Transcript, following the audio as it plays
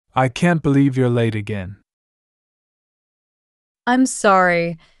I can't believe you're late again. I'm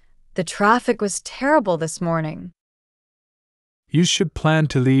sorry. The traffic was terrible this morning. You should plan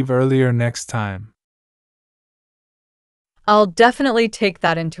to leave earlier next time. I'll definitely take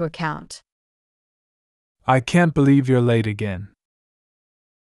that into account. I can't believe you're late again.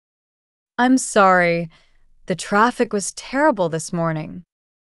 I'm sorry. The traffic was terrible this morning.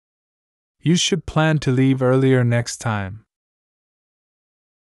 You should plan to leave earlier next time.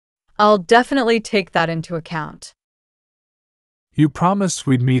 I'll definitely take that into account. You promised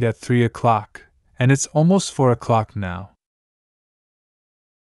we'd meet at 3 o'clock, and it's almost 4 o'clock now.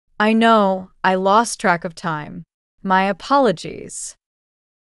 I know, I lost track of time. My apologies.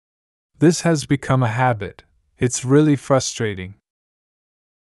 This has become a habit. It's really frustrating.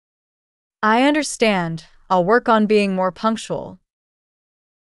 I understand. I'll work on being more punctual.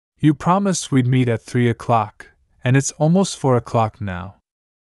 You promised we'd meet at 3 o'clock, and it's almost 4 o'clock now.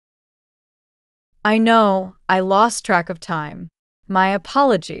 I know, I lost track of time. My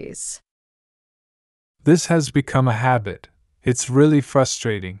apologies. This has become a habit. It's really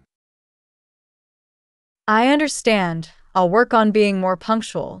frustrating. I understand. I'll work on being more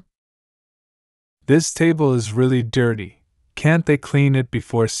punctual. This table is really dirty. Can't they clean it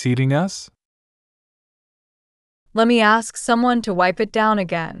before seating us? Let me ask someone to wipe it down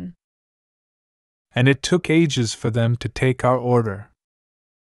again. And it took ages for them to take our order.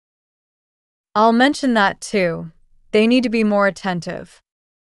 I'll mention that too. They need to be more attentive.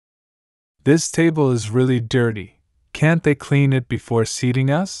 This table is really dirty. Can't they clean it before seating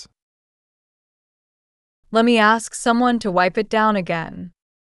us? Let me ask someone to wipe it down again.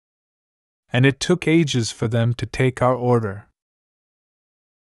 And it took ages for them to take our order.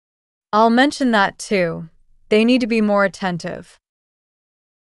 I'll mention that too. They need to be more attentive.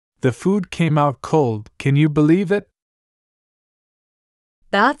 The food came out cold, can you believe it?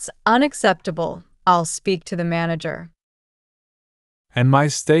 That's unacceptable. I'll speak to the manager. And my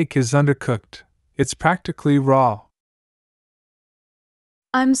steak is undercooked. It's practically raw.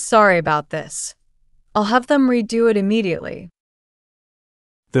 I'm sorry about this. I'll have them redo it immediately.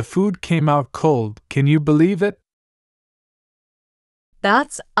 The food came out cold, can you believe it?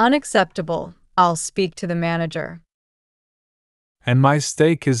 That's unacceptable. I'll speak to the manager. And my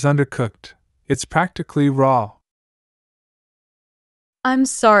steak is undercooked. It's practically raw. I'm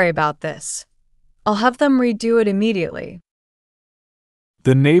sorry about this. I'll have them redo it immediately.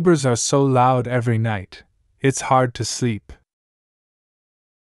 The neighbors are so loud every night. It's hard to sleep.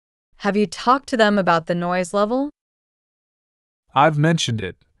 Have you talked to them about the noise level? I've mentioned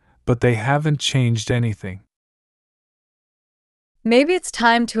it, but they haven't changed anything. Maybe it's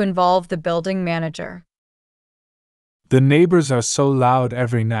time to involve the building manager. The neighbors are so loud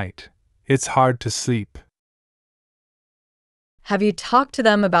every night. It's hard to sleep. Have you talked to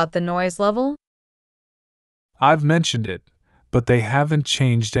them about the noise level? I've mentioned it, but they haven't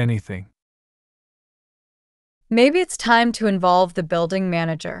changed anything. Maybe it's time to involve the building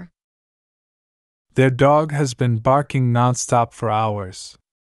manager. Their dog has been barking nonstop for hours.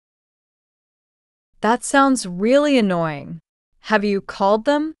 That sounds really annoying. Have you called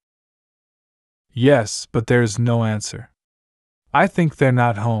them? Yes, but there's no answer. I think they're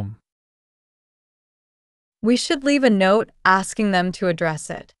not home. We should leave a note asking them to address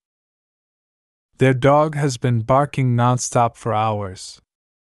it. Their dog has been barking nonstop for hours.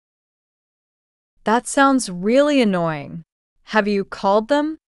 That sounds really annoying. Have you called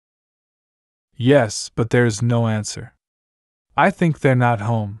them? Yes, but there's no answer. I think they're not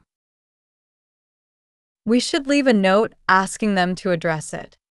home. We should leave a note asking them to address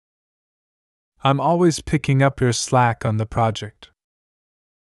it. I'm always picking up your slack on the project.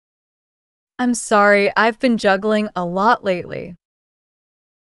 I'm sorry, I've been juggling a lot lately.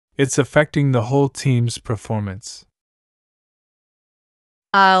 It's affecting the whole team's performance.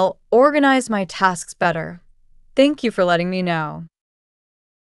 I'll organize my tasks better. Thank you for letting me know.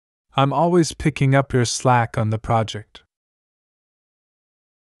 I'm always picking up your slack on the project.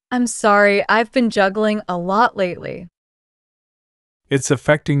 I'm sorry, I've been juggling a lot lately. It's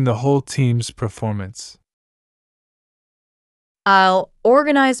affecting the whole team's performance. I'll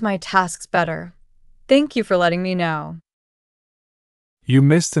organize my tasks better. Thank you for letting me know. You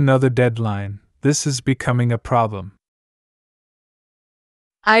missed another deadline. This is becoming a problem.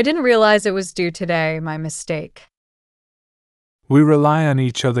 I didn't realize it was due today, my mistake. We rely on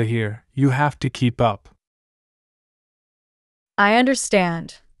each other here. You have to keep up. I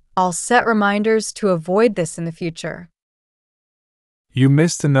understand. I'll set reminders to avoid this in the future. You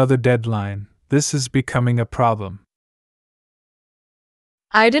missed another deadline. This is becoming a problem.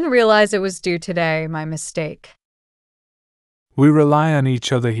 I didn't realize it was due today, my mistake. We rely on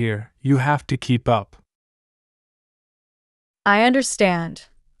each other here. You have to keep up. I understand.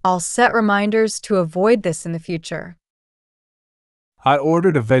 I'll set reminders to avoid this in the future. I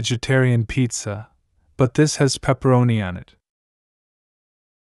ordered a vegetarian pizza, but this has pepperoni on it.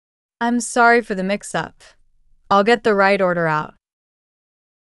 I'm sorry for the mix-up. I'll get the right order out.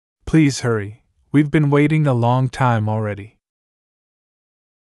 Please hurry. We've been waiting a long time already.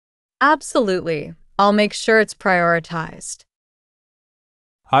 Absolutely. I'll make sure it's prioritized.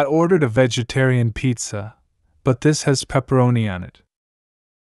 I ordered a vegetarian pizza, but this has pepperoni on it.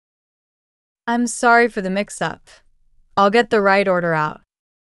 I'm sorry for the mix-up. I'll get the right order out.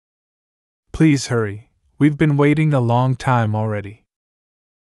 Please hurry. We've been waiting a long time already.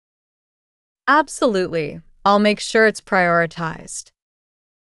 Absolutely. I'll make sure it's prioritized.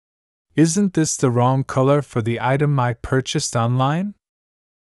 Isn't this the wrong color for the item I purchased online?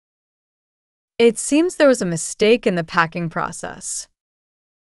 It seems there was a mistake in the packing process.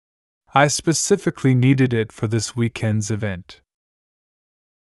 I specifically needed it for this weekend's event.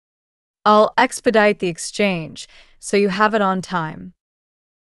 I'll expedite the exchange, so you have it on time.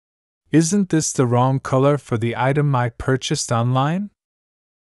 Isn't this the wrong color for the item I purchased online?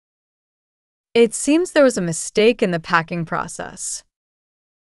 It seems there was a mistake in the packing process.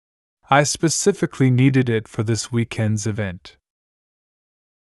 I specifically needed it for this weekend's event.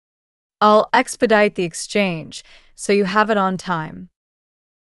 I'll expedite the exchange, so you have it on time.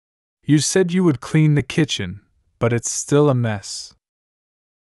 You said you would clean the kitchen, but it's still a mess.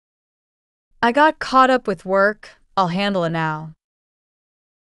 I got caught up with work. I'll handle it now.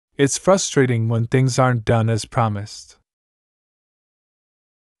 It's frustrating when things aren't done as promised.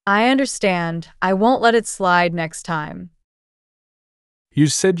 I understand. I won't let it slide next time. You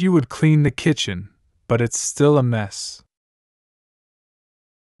said you would clean the kitchen, but it's still a mess.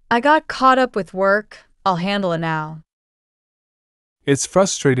 I got caught up with work. I'll handle it now. It's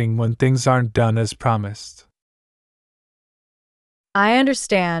frustrating when things aren't done as promised. I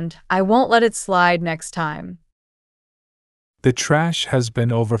understand. I won't let it slide next time. The trash has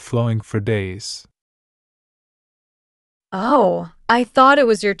been overflowing for days. Oh, I thought it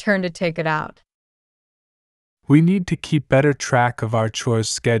was your turn to take it out. We need to keep better track of our chores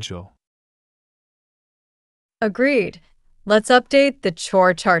schedule. Agreed. Let's update the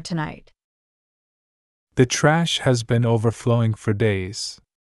chore chart tonight. The trash has been overflowing for days.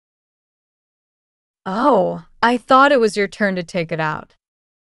 Oh, I thought it was your turn to take it out.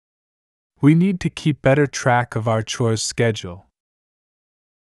 We need to keep better track of our chores schedule.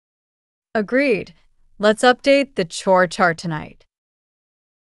 Agreed. Let's update the chore chart tonight.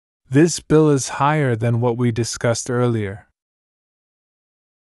 This bill is higher than what we discussed earlier.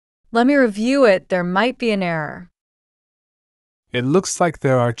 Let me review it. There might be an error. It looks like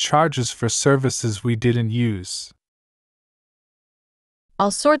there are charges for services we didn't use.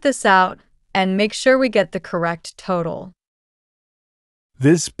 I'll sort this out and make sure we get the correct total.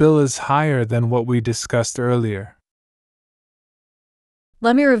 This bill is higher than what we discussed earlier.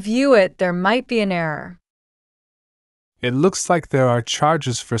 Let me review it. There might be an error. It looks like there are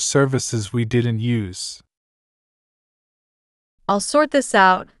charges for services we didn't use. I'll sort this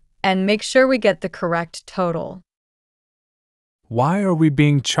out and make sure we get the correct total. Why are we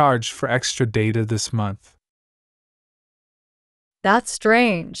being charged for extra data this month? That's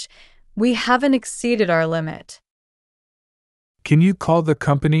strange. We haven't exceeded our limit. Can you call the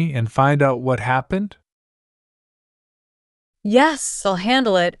company and find out what happened? Yes, I'll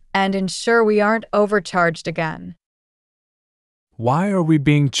handle it and ensure we aren't overcharged again. Why are we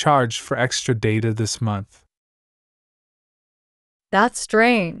being charged for extra data this month? That's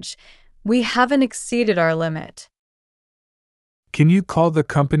strange. We haven't exceeded our limit. Can you call the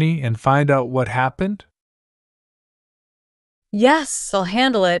company and find out what happened? Yes, I'll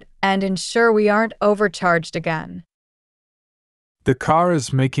handle it and ensure we aren't overcharged again. The car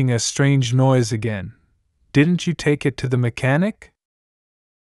is making a strange noise again. Didn't you take it to the mechanic?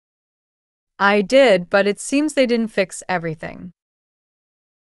 I did, but it seems they didn't fix everything.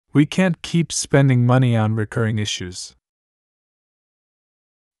 We can't keep spending money on recurring issues.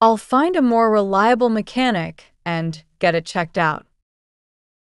 I'll find a more reliable mechanic and get it checked out.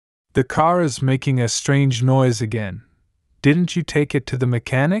 The car is making a strange noise again. Didn't you take it to the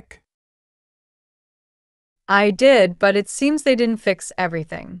mechanic? I did, but it seems they didn't fix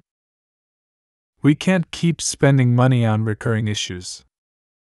everything. We can't keep spending money on recurring issues.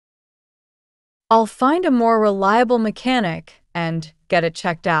 I'll find a more reliable mechanic and get it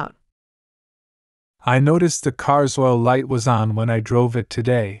checked out. I noticed the car's oil light was on when I drove it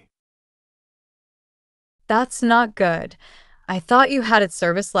today. That's not good. I thought you had it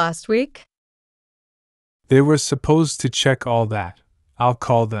serviced last week. They were supposed to check all that. I'll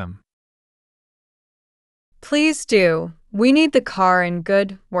call them. Please do. We need the car in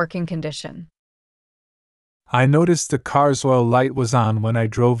good working condition. I noticed the car's oil light was on when I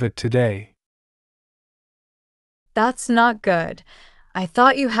drove it today. That's not good. I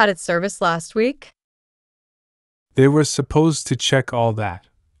thought you had it serviced last week. They were supposed to check all that.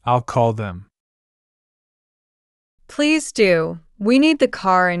 I'll call them. Please do. We need the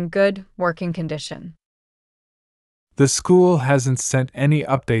car in good working condition. The school hasn't sent any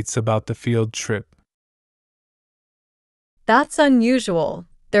updates about the field trip. That's unusual.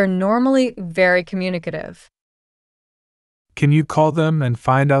 They're normally very communicative. Can you call them and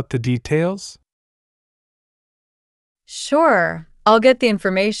find out the details? Sure, I'll get the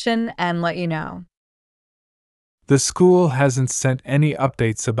information and let you know. The school hasn't sent any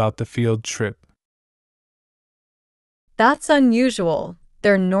updates about the field trip. That's unusual.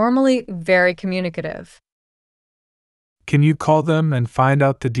 They're normally very communicative. Can you call them and find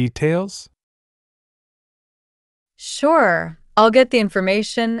out the details? Sure, I'll get the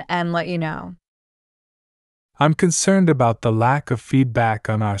information and let you know. I'm concerned about the lack of feedback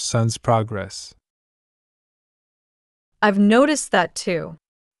on our son's progress. I've noticed that too.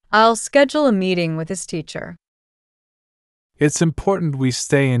 I'll schedule a meeting with his teacher. It's important we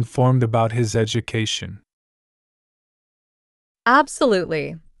stay informed about his education.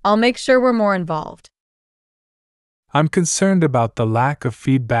 Absolutely. I'll make sure we're more involved. I'm concerned about the lack of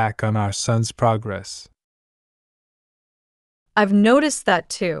feedback on our son's progress. I've noticed that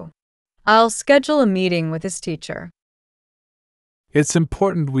too. I'll schedule a meeting with his teacher. It's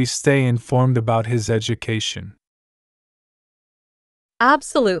important we stay informed about his education.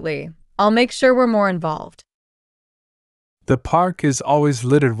 Absolutely. I'll make sure we're more involved. The park is always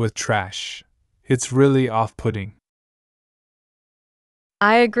littered with trash. It's really off-putting.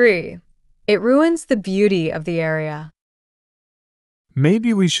 I agree. It ruins the beauty of the area.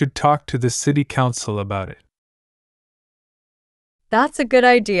 Maybe we should talk to the city council about it. That's a good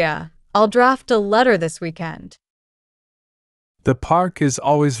idea. I'll draft a letter this weekend. The park is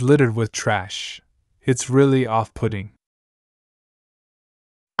always littered with trash. It's really off-putting.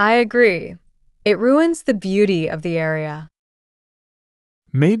 I agree. It ruins the beauty of the area.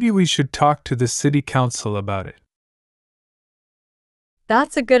 Maybe we should talk to the city council about it.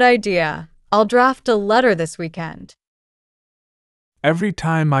 That's a good idea. I'll draft a letter this weekend. Every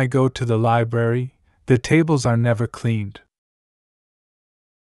time I go to the library, the tables are never cleaned.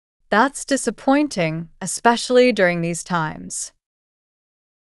 That's disappointing, especially during these times.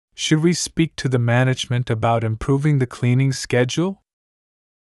 Should we speak to the management about improving the cleaning schedule?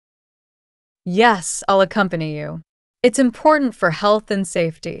 Yes, I'll accompany you. It's important for health and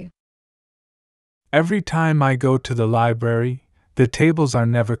safety. Every time I go to the library, the tables are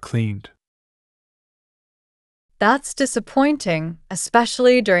never cleaned. That's disappointing,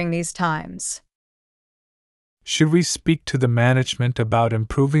 especially during these times. Should we speak to the management about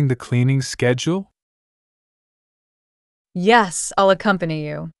improving the cleaning schedule? Yes, I'll accompany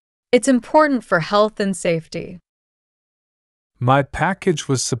you. It's important for health and safety. My package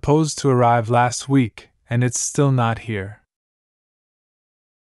was supposed to arrive last week, and it's still not here.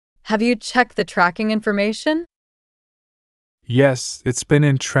 Have you checked the tracking information? Yes, it's been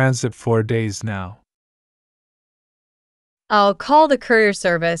in transit 4 days now. I'll call the courier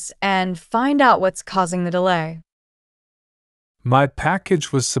service and find out what's causing the delay. My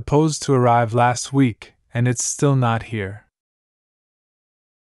package was supposed to arrive last week, and it's still not here.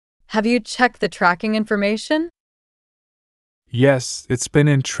 Have you checked the tracking information? Yes, it's been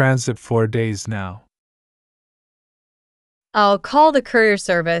in transit 4 days now. I'll call the courier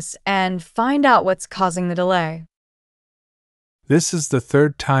service and find out what's causing the delay. This is the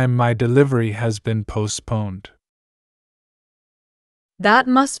third time my delivery has been postponed. That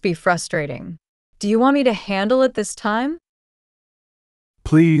must be frustrating. Do you want me to handle it this time?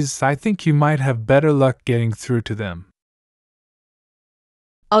 Please, I think you might have better luck getting through to them.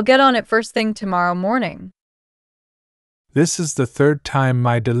 I'll get on it first thing tomorrow morning. This is the third time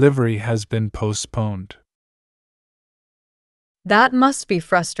my delivery has been postponed. That must be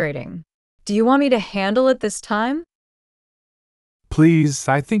frustrating. Do you want me to handle it this time? Please,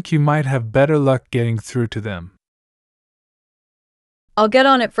 I think you might have better luck getting through to them. I'll get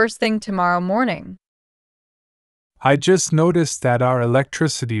on it first thing tomorrow morning. I just noticed that our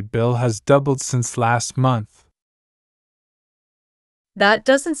electricity bill has doubled since last month. That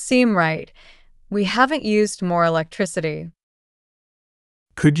doesn't seem right. We haven't used more electricity.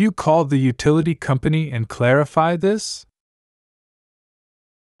 Could you call the utility company and clarify this?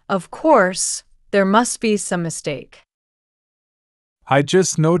 Of course, there must be some mistake. I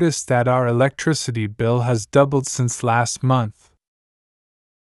just noticed that our electricity bill has doubled since last month.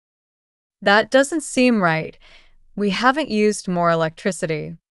 That doesn't seem right. We haven't used more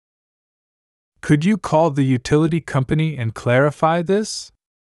electricity. Could you call the utility company and clarify this?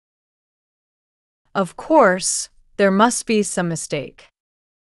 Of course, there must be some mistake.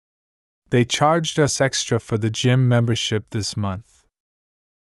 They charged us extra for the gym membership this month.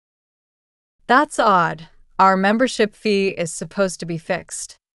 That's odd. Our membership fee is supposed to be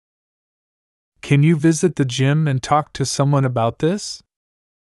fixed. Can you visit the gym and talk to someone about this?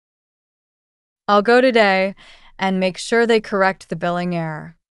 I'll go today and make sure they correct the billing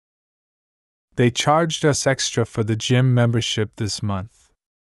error. They charged us extra for the gym membership this month.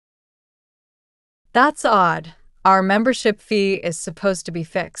 That's odd. Our membership fee is supposed to be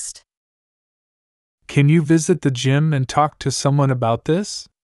fixed. Can you visit the gym and talk to someone about this?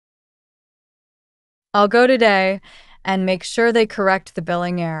 I'll go today and make sure they correct the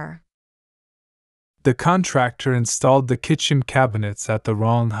billing error. The contractor installed the kitchen cabinets at the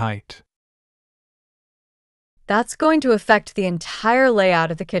wrong height. That's going to affect the entire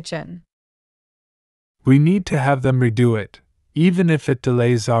layout of the kitchen. We need to have them redo it, even if it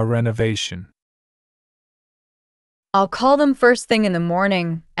delays our renovation. I'll call them first thing in the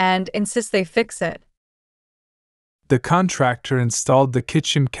morning and insist they fix it. The contractor installed the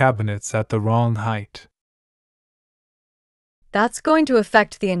kitchen cabinets at the wrong height. That's going to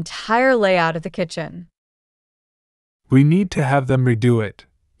affect the entire layout of the kitchen. We need to have them redo it,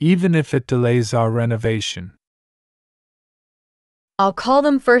 even if it delays our renovation. I'll call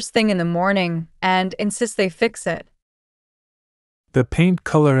them first thing in the morning and insist they fix it. The paint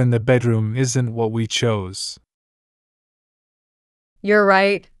color in the bedroom isn't what we chose. You're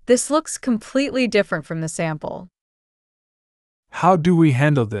right, this looks completely different from the sample. How do we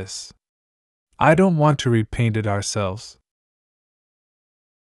handle this? I don't want to repaint it ourselves.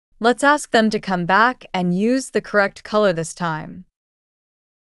 Let's ask them to come back and use the correct color this time.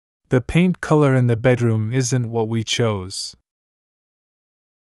 The paint color in the bedroom isn't what we chose.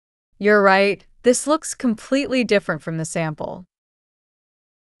 You're right, this looks completely different from the sample.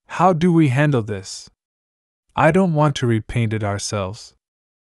 How do we handle this? I don't want to repaint it ourselves.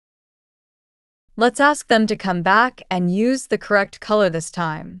 Let's ask them to come back and use the correct color this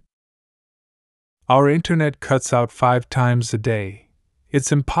time. Our internet cuts out 5 times a day.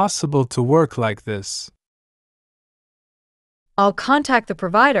 It's impossible to work like this. I'll contact the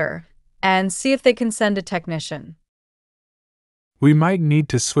provider and see if they can send a technician. We might need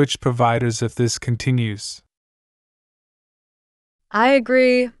to switch providers if this continues. I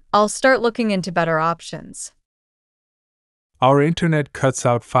agree. I'll start looking into better options. Our internet cuts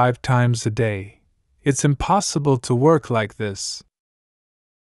out 5 times a day. It's impossible to work like this.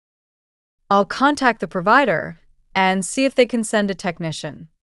 I'll contact the provider and see if they can send a technician.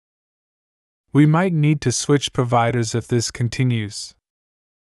 We might need to switch providers if this continues.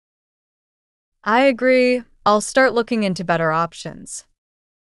 I agree. I'll start looking into better options.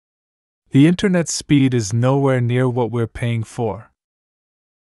 The internet speed is nowhere near what we're paying for.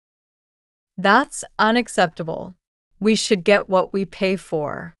 That's unacceptable. We should get what we pay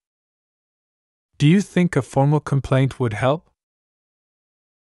for. Do you think a formal complaint would help?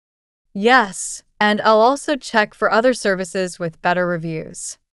 Yes, and I'll also check for other services with better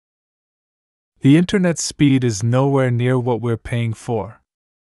reviews. The internet speed is nowhere near what we're paying for.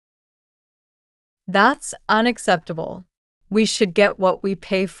 That's unacceptable. We should get what we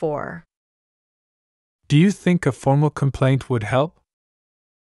pay for. Do you think a formal complaint would help?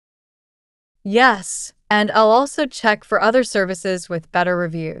 Yes, and I'll also check for other services with better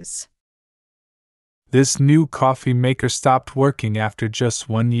reviews. This new coffee maker stopped working after just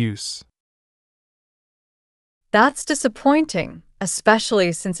one use. That's disappointing,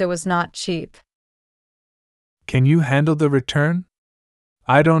 especially since it was not cheap. Can you handle the return?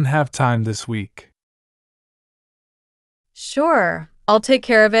 I don't have time this week. Sure, I'll take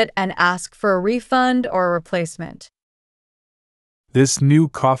care of it and ask for a refund or a replacement. This new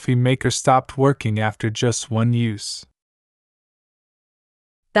coffee maker stopped working after just one use.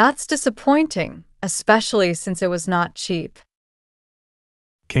 That's disappointing, especially since it was not cheap.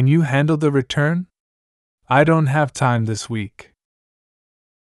 Can you handle the return? I don't have time this week.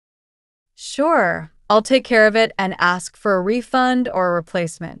 Sure, I'll take care of it and ask for a refund or a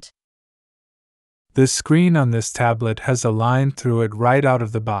replacement. The screen on this tablet has a line through it right out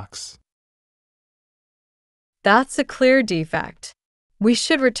of the box. That's a clear defect. We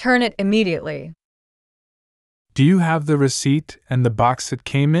should return it immediately. Do you have the receipt and the box it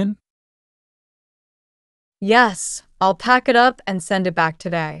came in? Yes, I'll pack it up and send it back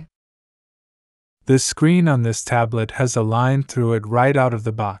today. The screen on this tablet has a line through it right out of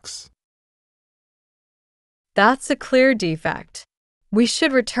the box. That's a clear defect. We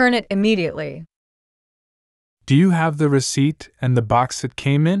should return it immediately. Do you have the receipt and the box it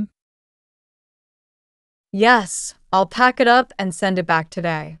came in? Yes, I'll pack it up and send it back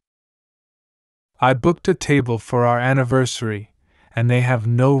today. I booked a table for our anniversary, and they have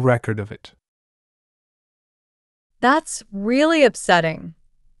no record of it. That's really upsetting.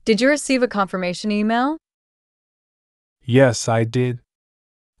 Did you receive a confirmation email? Yes, I did.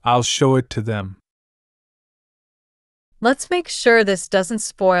 I'll show it to them. Let's make sure this doesn't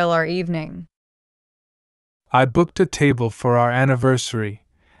spoil our evening. I booked a table for our anniversary,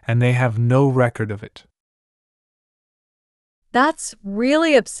 and they have no record of it. That's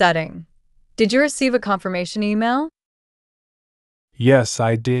really upsetting. Did you receive a confirmation email? Yes,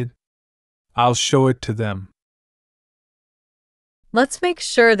 I did. I'll show it to them. Let's make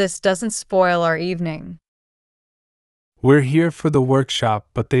sure this doesn't spoil our evening. We're here for the workshop,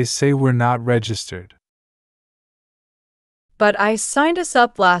 but they say we're not registered. But I signed us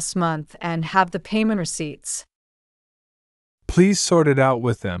up last month and have the payment receipts. Please sort it out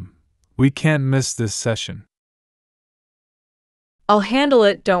with them. We can't miss this session. I'll handle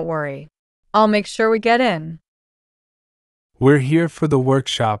it, don't worry. I'll make sure we get in. We're here for the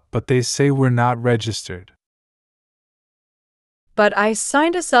workshop, but they say we're not registered. But I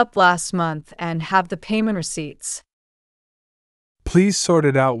signed us up last month and have the payment receipts. Please sort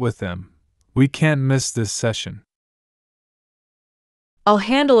it out with them. We can't miss this session. I'll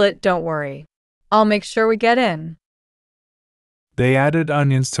handle it, don't worry. I'll make sure we get in. They added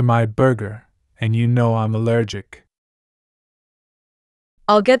onions to my burger, and you know I'm allergic.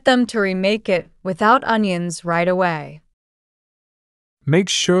 I'll get them to remake it without onions right away. Make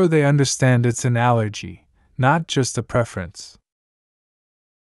sure they understand it's an allergy, not just a preference.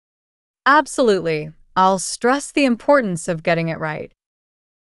 Absolutely. I'll stress the importance of getting it right.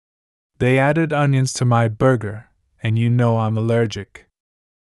 They added onions to my burger, and you know I'm allergic.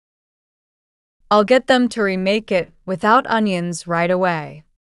 I'll get them to remake it without onions right away.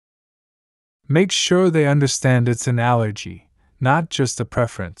 Make sure they understand it's an allergy, not just a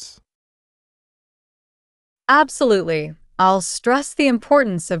preference. Absolutely. I'll stress the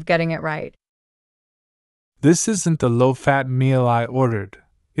importance of getting it right. This isn't the low-fat meal I ordered.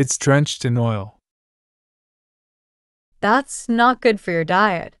 It's drenched in oil. That's not good for your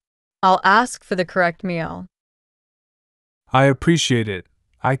diet. I'll ask for the correct meal. I appreciate it.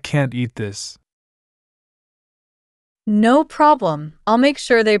 I can't eat this. No problem. I'll make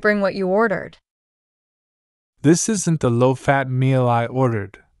sure they bring what you ordered. This isn't the low-fat meal I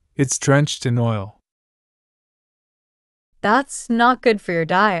ordered. It's drenched in oil. That's not good for your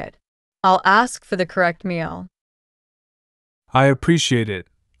diet. I'll ask for the correct meal. I appreciate it.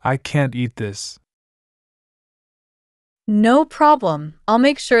 I can't eat this. No problem. I'll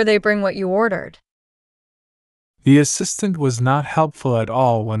make sure they bring what you ordered. The assistant was not helpful at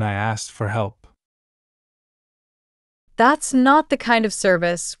all when I asked for help. That's not the kind of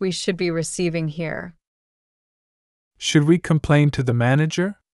service we should be receiving here. Should we complain to the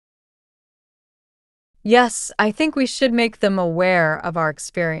manager? Yes, I think we should make them aware of our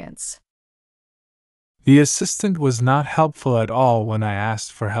experience. The assistant was not helpful at all when I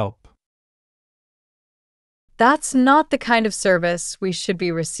asked for help. That's not the kind of service we should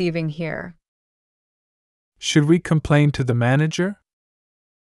be receiving here. Should we complain to the manager?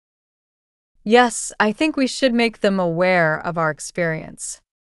 Yes, I think we should make them aware of our experience.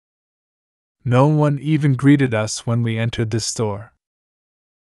 No one even greeted us when we entered the store.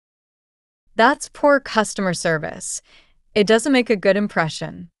 That's poor customer service. It doesn't make a good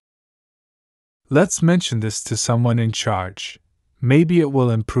impression. Let's mention this to someone in charge. Maybe it will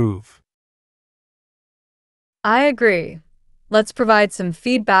improve. I agree. Let's provide some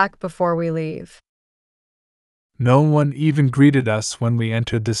feedback before we leave. No one even greeted us when we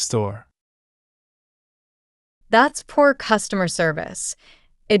entered the store. That's poor customer service.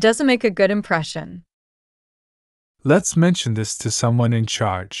 It doesn't make a good impression. Let's mention this to someone in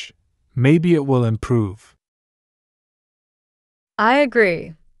charge. Maybe it will improve. I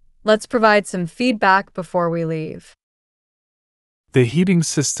agree. Let's provide some feedback before we leave. The heating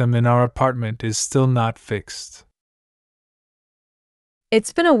system in our apartment is still not fixed.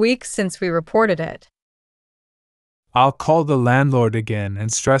 It's been a week since we reported it. I'll call the landlord again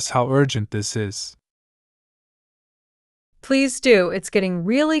and stress how urgent this is. Please do, it's getting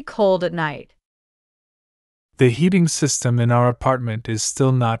really cold at night. The heating system in our apartment is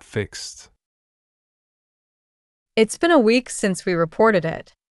still not fixed. It's been a week since we reported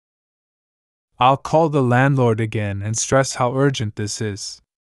it. I'll call the landlord again and stress how urgent this is.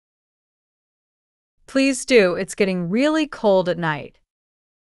 Please do. It's getting really cold at night.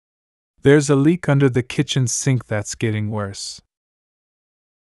 There's a leak under the kitchen sink that's getting worse.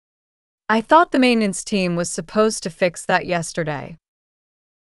 I thought the maintenance team was supposed to fix that yesterday.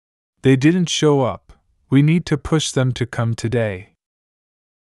 They didn't show up. We need to push them to come today.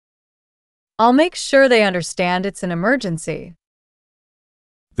 I'll make sure they understand it's an emergency.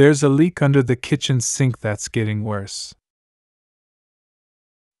 There's a leak under the kitchen sink that's getting worse.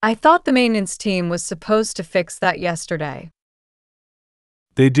 I thought the maintenance team was supposed to fix that yesterday.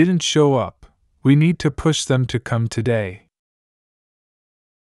 They didn't show up. We need to push them to come today.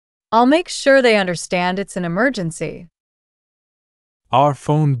 I'll make sure they understand it's an emergency. Our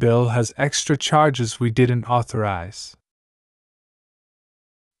phone bill has extra charges we didn't authorize.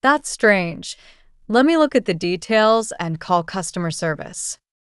 That's strange. Let me look at the details and call customer service.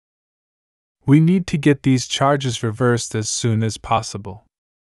 We need to get these charges reversed as soon as possible.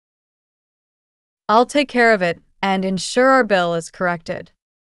 I'll take care of it and ensure our bill is corrected.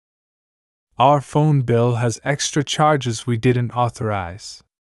 Our phone bill has extra charges we didn't authorize.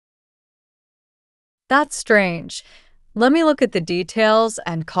 That's strange. Let me look at the details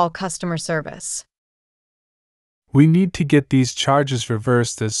and call customer service. We need to get these charges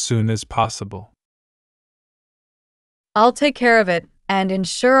reversed as soon as possible. I'll take care of it and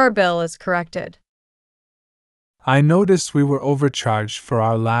ensure our bill is corrected. I noticed we were overcharged for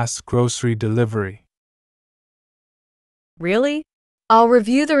our last grocery delivery. Really? I'll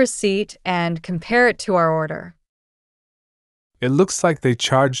review the receipt and compare it to our order. It looks like they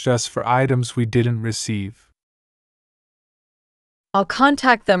charged us for items we didn't receive. I'll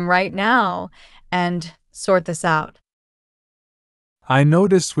contact them right now and sort this out. I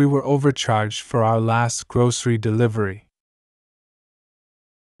noticed we were overcharged for our last grocery delivery.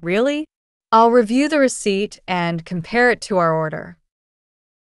 Really? I'll review the receipt and compare it to our order.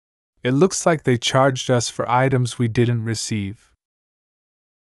 It looks like they charged us for items we didn't receive.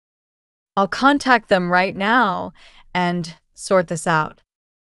 I'll contact them right now and sort this out.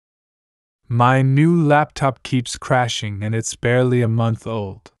 My new laptop keeps crashing and it's barely a month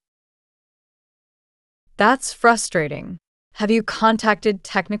old. That's frustrating. Have you contacted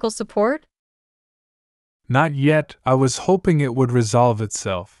technical support? Not yet. I was hoping it would resolve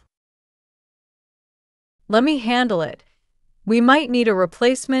itself. Let me handle it. We might need a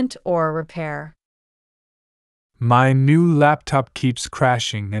replacement or a repair. My new laptop keeps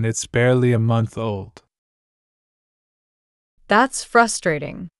crashing and it's barely a month old. That's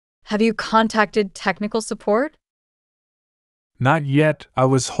frustrating. Have you contacted technical support? Not yet. I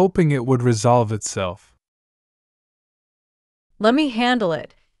was hoping it would resolve itself. Let me handle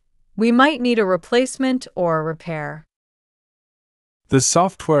it. We might need a replacement or a repair. The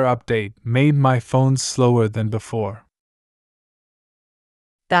software update made my phone slower than before.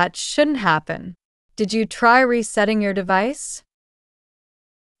 That shouldn't happen. Did you try resetting your device?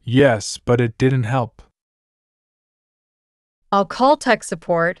 Yes, but it didn't help. I'll call tech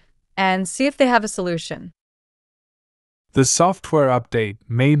support and see if they have a solution. The software update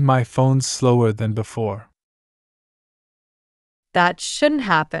made my phone slower than before. That shouldn't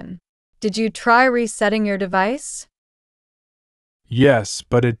happen. Did you try resetting your device? Yes,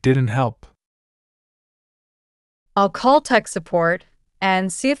 but it didn't help. I'll call tech support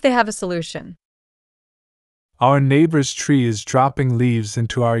and see if they have a solution. Our neighbor's tree is dropping leaves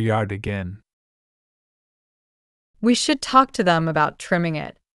into our yard again. We should talk to them about trimming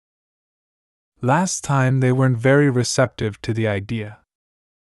it. Last time they weren't very receptive to the idea.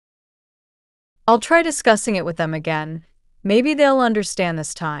 I'll try discussing it with them again. Maybe they'll understand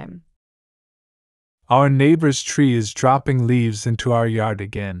this time. Our neighbor's tree is dropping leaves into our yard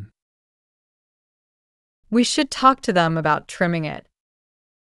again. We should talk to them about trimming it.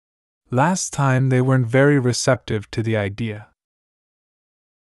 Last time they weren't very receptive to the idea.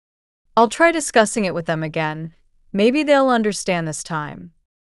 I'll try discussing it with them again. Maybe they'll understand this time.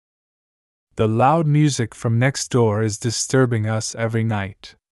 The loud music from next door is disturbing us every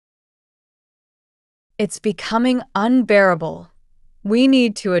night. It's becoming unbearable. We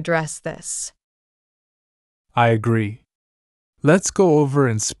need to address this. I agree. Let's go over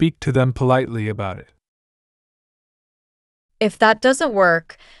and speak to them politely about it. If that doesn't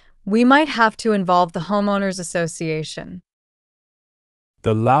work, we might have to involve the homeowners association.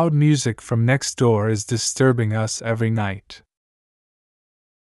 The loud music from next door is disturbing us every night.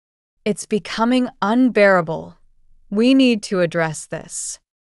 It's becoming unbearable. We need to address this.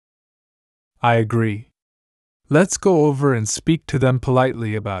 I agree. Let's go over and speak to them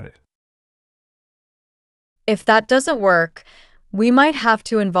politely about it. If that doesn't work, we might have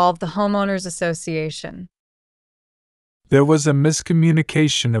to involve the homeowners association. There was a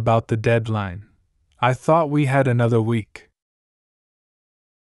miscommunication about the deadline. I thought we had another week.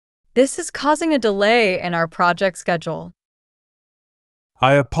 This is causing a delay in our project schedule.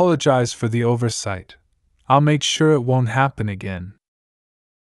 I apologize for the oversight. I'll make sure it won't happen again.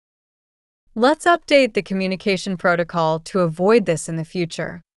 Let's update the communication protocol to avoid this in the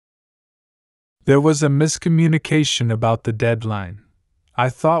future. There was a miscommunication about the deadline. I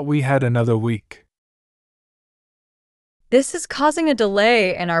thought we had another week. This is causing a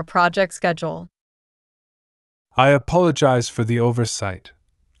delay in our project schedule. I apologize for the oversight.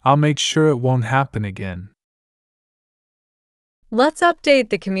 I'll make sure it won't happen again. Let's update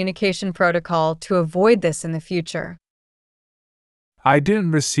the communication protocol to avoid this in the future. I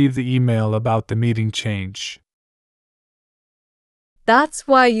didn't receive the email about the meeting change. That's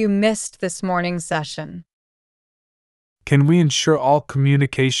why you missed this morning's session. Can we ensure all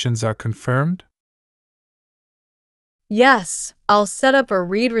communications are confirmed? Yes, I'll set up a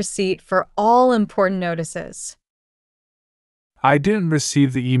read receipt for all important notices. I didn't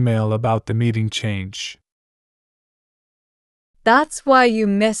receive the email about the meeting change. That's why you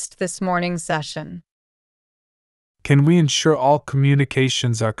missed this morning's session. Can we ensure all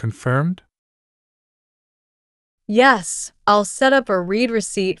communications are confirmed? Yes, I'll set up a read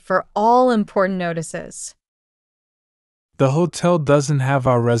receipt for all important notices. The hotel doesn't have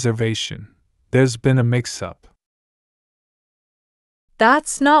our reservation. There's been a mix-up.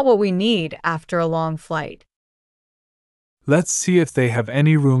 That's not what we need after a long flight. Let's see if they have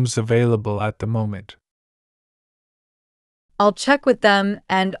any rooms available at the moment. I'll check with them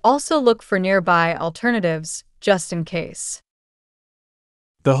and also look for nearby alternatives, just in case.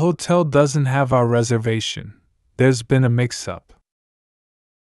 The hotel doesn't have our reservation. There's been a mix-up.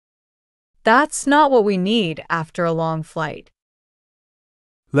 That's not what we need after a long flight.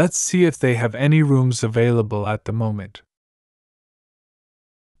 Let's see if they have any rooms available at the moment.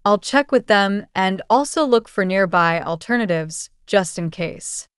 I'll check with them and also look for nearby alternatives, just in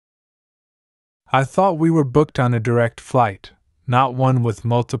case. I thought we were booked on a direct flight, not one with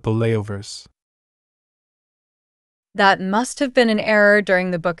multiple layovers. That must have been an error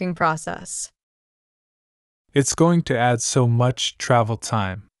during the booking process. It's going to add so much travel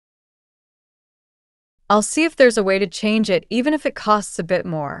time. I'll see if there's a way to change it even if it costs a bit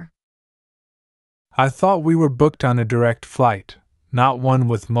more. I thought we were booked on a direct flight, not one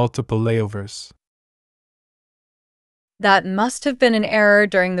with multiple layovers. That must have been an error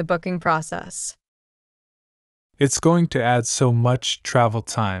during the booking process. It's going to add so much travel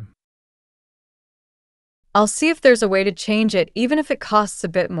time. I'll see if there's a way to change it even if it costs a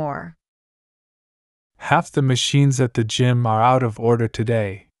bit more. Half the machines at the gym are out of order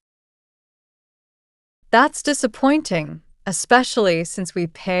today. That's disappointing, especially since we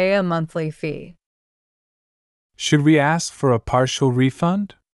pay a monthly fee. Should we ask for a partial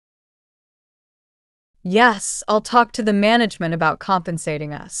refund? Yes, I'll talk to the management about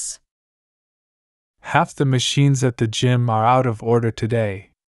compensating us. Half the machines at the gym are out of order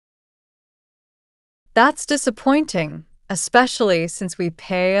today. That's disappointing, especially since we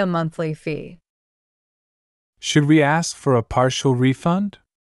pay a monthly fee. Should we ask for a partial refund?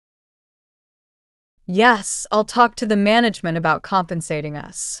 Yes, I'll talk to the management about compensating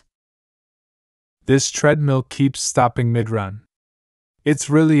us. This treadmill keeps stopping mid-run. It's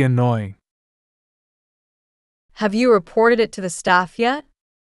really annoying. Have you reported it to the staff yet?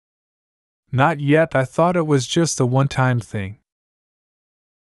 Not yet. I thought it was just a one-time thing.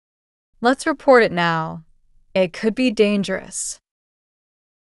 Let's report it now. It could be dangerous.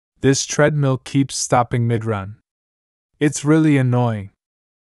 This treadmill keeps stopping mid-run. It's really annoying.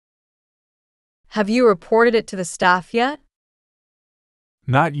 Have you reported it to the staff yet?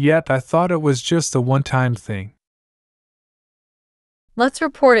 Not yet. I thought it was just a one-time thing. Let's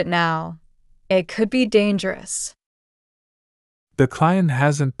report it now. It could be dangerous. The client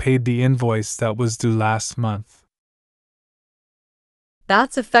hasn't paid the invoice that was due last month.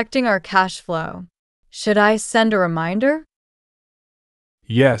 That's affecting our cash flow. Should I send a reminder?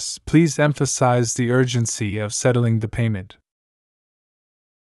 Yes, please emphasize the urgency of settling the payment.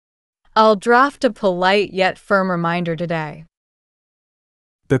 I'll draft a polite yet firm reminder today.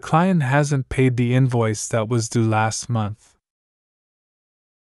 The client hasn't paid the invoice that was due last month.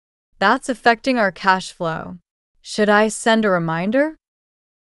 That's affecting our cash flow. Should I send a reminder?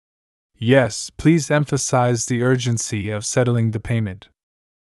 Yes, please emphasize the urgency of settling the payment.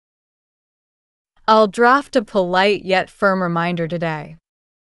 I'll draft a polite yet firm reminder today.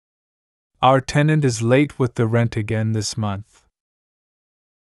 Our tenant is late with the rent again this month.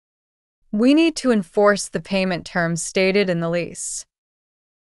 We need to enforce the payment terms stated in the lease.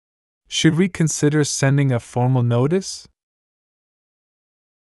 Should we consider sending a formal notice?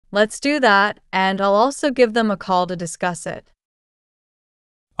 Let's do that, and I'll also give them a call to discuss it.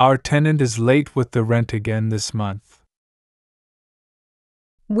 Our tenant is late with the rent again this month.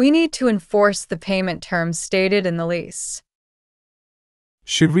 We need to enforce the payment terms stated in the lease.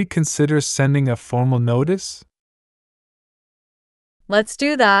 Should we consider sending a formal notice? Let's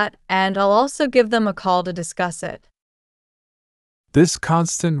do that, and I'll also give them a call to discuss it. This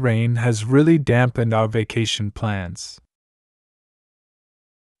constant rain has really dampened our vacation plans.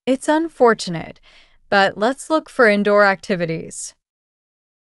 It's unfortunate, but let's look for indoor activities.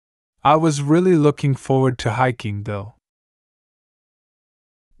 I was really looking forward to hiking, though.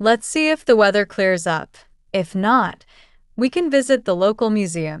 Let's see if the weather clears up. If not, we can visit the local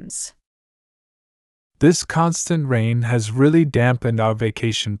museums. This constant rain has really dampened our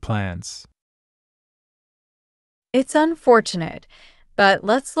vacation plans. It's unfortunate, but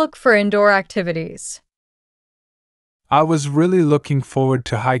let's look for indoor activities. I was really looking forward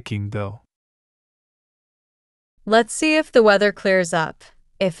to hiking, though. Let's see if the weather clears up.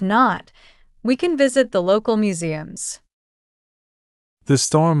 If not, we can visit the local museums. The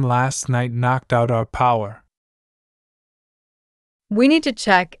storm last night knocked out our power. We need to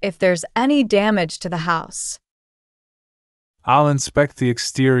check if there's any damage to the house. I'll inspect the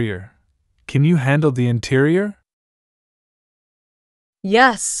exterior. Can you handle the interior?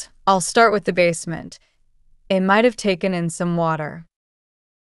 Yes, I'll start with the basement. It might have taken in some water.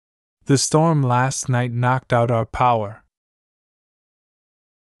 The storm last night knocked out our power.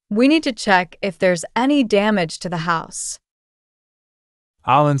 We need to check if there's any damage to the house.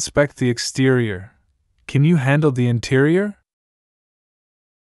 I'll inspect the exterior. Can you handle the interior?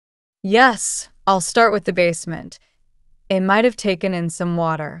 Yes, I'll start with the basement. It might have taken in some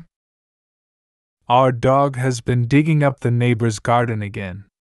water. Our dog has been digging up the neighbor's garden again.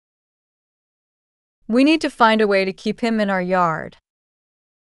 We need to find a way to keep him in our yard.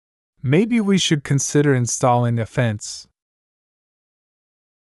 Maybe we should consider installing a fence.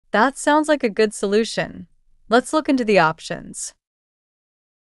 That sounds like a good solution. Let's look into the options.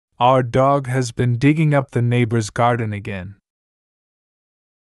 Our dog has been digging up the neighbor's garden again.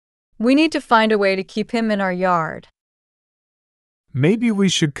 We need to find a way to keep him in our yard. Maybe we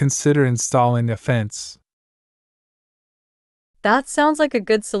should consider installing a fence. That sounds like a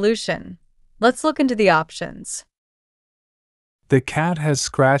good solution. Let's look into the options. The cat has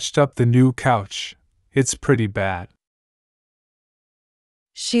scratched up the new couch. It's pretty bad.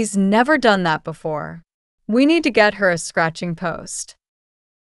 She's never done that before. We need to get her a scratching post.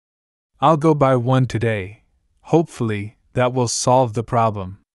 I'll go buy one today. Hopefully, that will solve the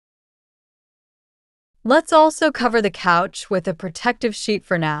problem. Let's also cover the couch with a protective sheet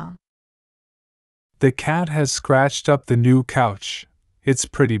for now. The cat has scratched up the new couch. It's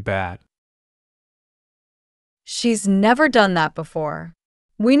pretty bad. She's never done that before.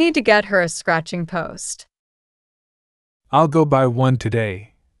 We need to get her a scratching post. I'll go buy one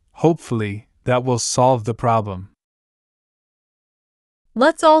today. Hopefully, that will solve the problem.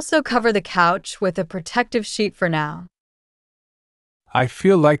 Let's also cover the couch with a protective sheet for now. I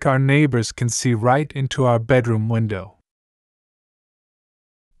feel like our neighbors can see right into our bedroom window.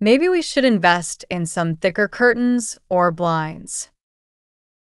 Maybe we should invest in some thicker curtains or blinds.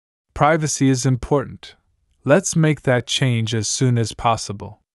 Privacy is important. Let's make that change as soon as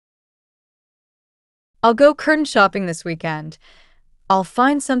possible. I'll go curtain shopping this weekend. I'll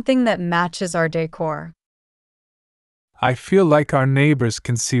find something that matches our decor. I feel like our neighbors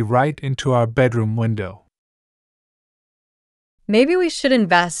can see right into our bedroom window. Maybe we should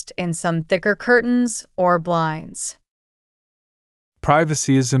invest in some thicker curtains or blinds.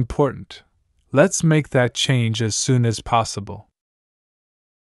 Privacy is important. Let's make that change as soon as possible.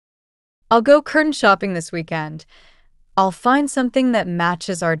 I'll go curtain shopping this weekend. I'll find something that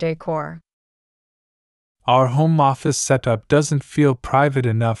matches our decor. Our home office setup doesn't feel private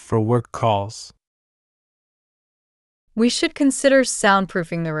enough for work calls. We should consider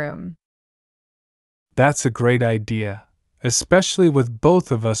soundproofing the room. That's a great idea, especially with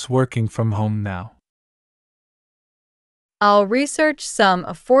both of us working from home now. I'll research some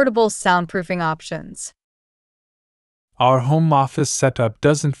affordable soundproofing options. Our home office setup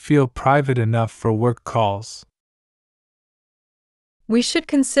doesn't feel private enough for work calls. We should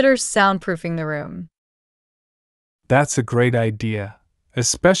consider soundproofing the room. That's a great idea,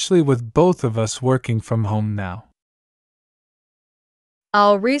 especially with both of us working from home now.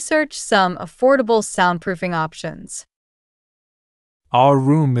 I'll research some affordable soundproofing options. Our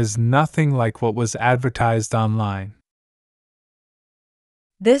room is nothing like what was advertised online.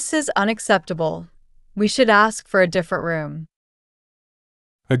 This is unacceptable. We should ask for a different room.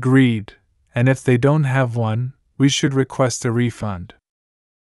 Agreed, and if they don't have one, we should request a refund.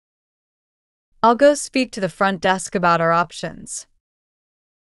 I'll go speak to the front desk about our options.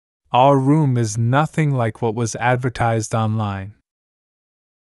 Our room is nothing like what was advertised online.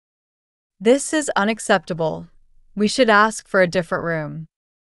 This is unacceptable. We should ask for a different room.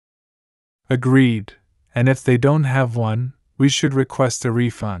 Agreed. And if they don't have one, we should request a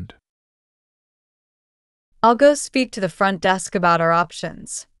refund. I'll go speak to the front desk about our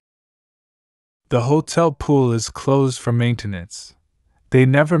options. The hotel pool is closed for maintenance. They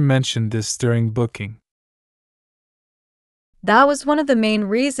never mentioned this during booking. That was one of the main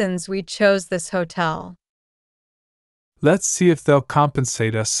reasons we chose this hotel. Let's see if they'll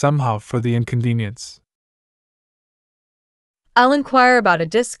compensate us somehow for the inconvenience. I'll inquire about a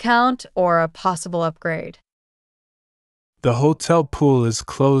discount or a possible upgrade. The hotel pool is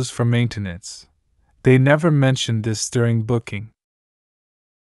closed for maintenance. They never mentioned this during booking.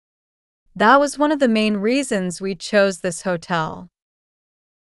 That was one of the main reasons we chose this hotel.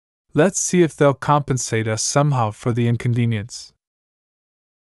 Let's see if they'll compensate us somehow for the inconvenience.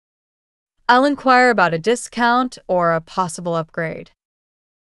 I'll inquire about a discount or a possible upgrade.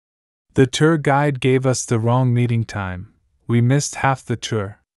 The tour guide gave us the wrong meeting time. We missed half the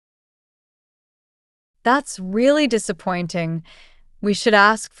tour. That's really disappointing. We should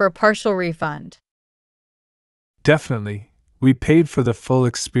ask for a partial refund. Definitely. We paid for the full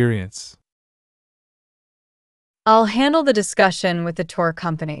experience. I'll handle the discussion with the tour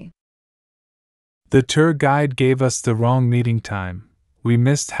company. The tour guide gave us the wrong meeting time. We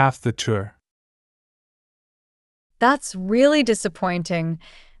missed half the tour. That's really disappointing.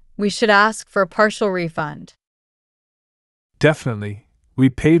 We should ask for a partial refund. Definitely. We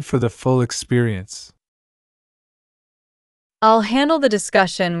paid for the full experience. I'll handle the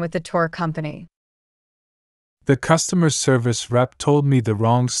discussion with the tour company. The customer service rep told me the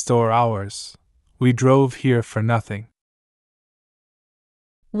wrong store hours. We drove here for nothing.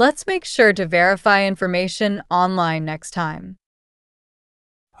 Let's make sure to verify information online next time.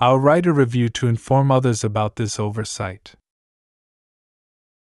 I'll write a review to inform others about this oversight.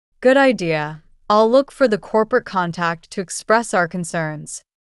 Good idea. I'll look for the corporate contact to express our concerns.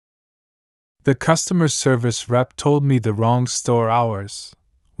 The customer service rep told me the wrong store hours.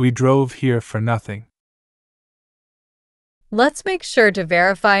 We drove here for nothing. Let's make sure to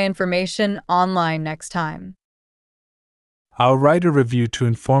verify information online next time. I'll write a review to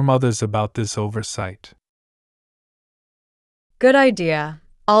inform others about this oversight. Good idea.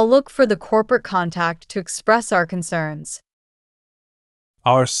 I'll look for the corporate contact to express our concerns.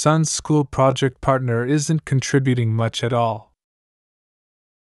 Our son's school project partner isn't contributing much at all.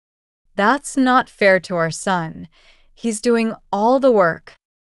 That's not fair to our son. He's doing all the work.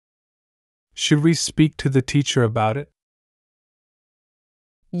 Should we speak to the teacher about it?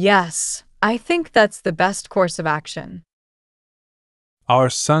 Yes, I think that's the best course of action. Our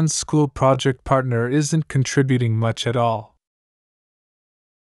son's school project partner isn't contributing much at all.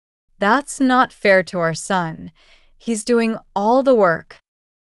 That's not fair to our son. He's doing all the work.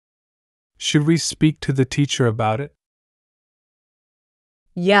 Should we speak to the teacher about it?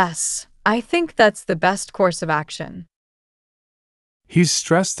 Yes, I think that's the best course of action. He's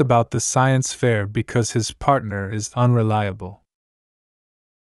stressed about the science fair because his partner is unreliable.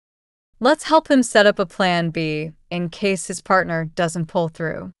 Let's help him set up a plan B in case his partner doesn't pull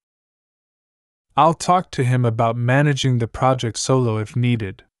through. I'll talk to him about managing the project solo if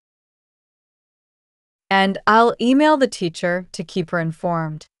needed. And I'll email the teacher to keep her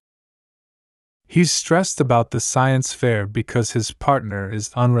informed. He's stressed about the science fair because his partner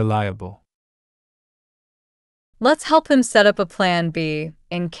is unreliable. Let's help him set up a plan B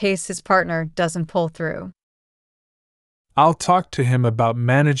in case his partner doesn't pull through. I'll talk to him about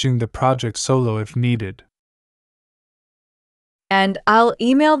managing the project solo if needed. And I'll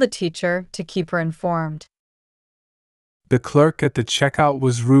email the teacher to keep her informed. The clerk at the checkout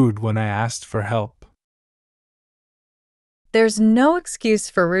was rude when I asked for help. There's no excuse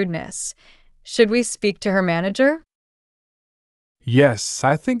for rudeness. Should we speak to her manager? Yes,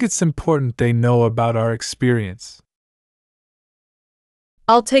 I think it's important they know about our experience.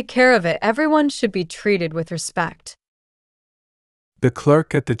 I'll take care of it. Everyone should be treated with respect. The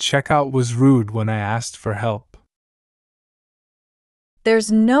clerk at the checkout was rude when I asked for help.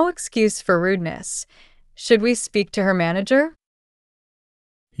 There's no excuse for rudeness. Should we speak to her manager?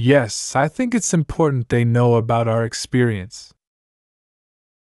 Yes, I think it's important they know about our experience.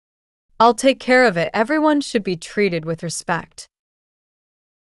 I'll take care of it. Everyone should be treated with respect.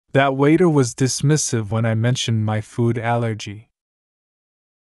 That waiter was dismissive when I mentioned my food allergy.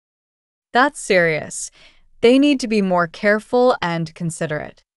 That's serious. They need to be more careful and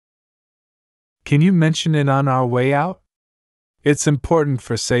considerate. Can you mention it on our way out? It's important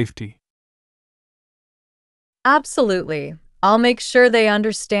for safety. Absolutely. I'll make sure they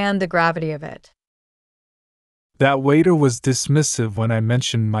understand the gravity of it. That waiter was dismissive when I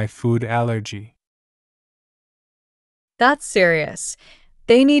mentioned my food allergy. That's serious.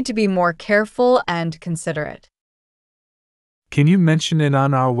 They need to be more careful and considerate. Can you mention it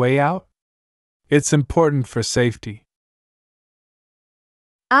on our way out? It's important for safety.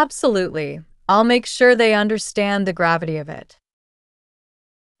 Absolutely. I'll make sure they understand the gravity of it.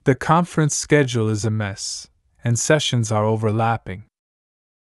 The conference schedule is a mess, and sessions are overlapping.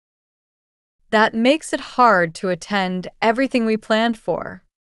 That makes it hard to attend everything we planned for.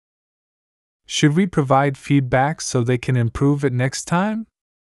 Should we provide feedback so they can improve it next time?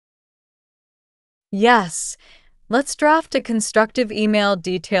 Yes, let's draft a constructive email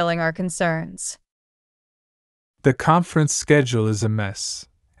detailing our concerns. The conference schedule is a mess,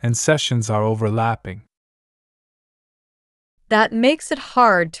 and sessions are overlapping. That makes it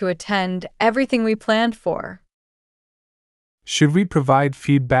hard to attend everything we planned for. Should we provide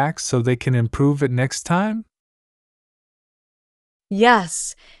feedback so they can improve it next time?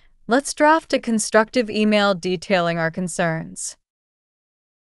 Yes, let's draft a constructive email detailing our concerns.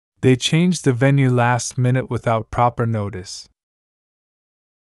 They changed the venue last minute without proper notice.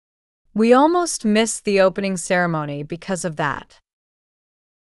 We almost missed the opening ceremony because of that.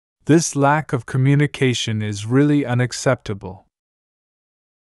 This lack of communication is really unacceptable.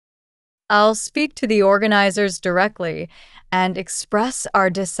 I'll speak to the organizers directly and express our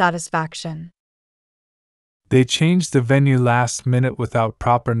dissatisfaction. They changed the venue last minute without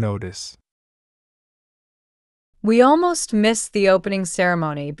proper notice. We almost missed the opening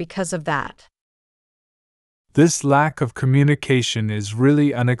ceremony because of that. This lack of communication is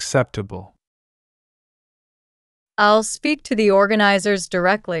really unacceptable. I'll speak to the organizers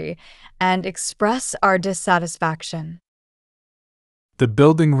directly and express our dissatisfaction. The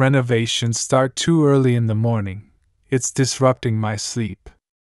building renovations start too early in the morning. It's disrupting my sleep.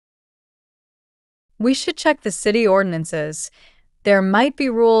 We should check the city ordinances. There might be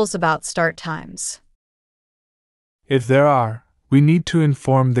rules about start times. If there are, we need to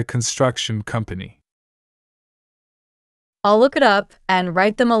inform the construction company. I'll look it up and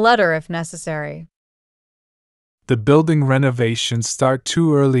write them a letter if necessary. The building renovations start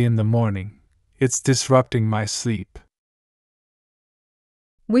too early in the morning. It's disrupting my sleep.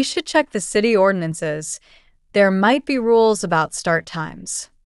 We should check the city ordinances. There might be rules about start times.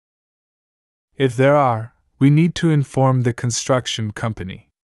 If there are, we need to inform the construction company.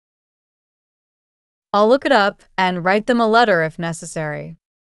 I'll look it up and write them a letter if necessary.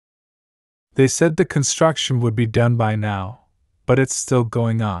 They said the construction would be done by now, but it's still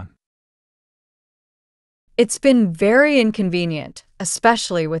going on. It's been very inconvenient,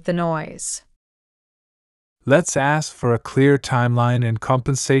 especially with the noise. Let's ask for a clear timeline and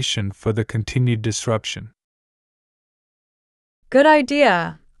compensation for the continued disruption. Good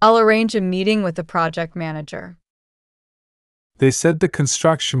idea. I'll arrange a meeting with the project manager. They said the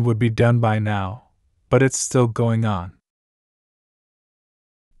construction would be done by now, but it's still going on.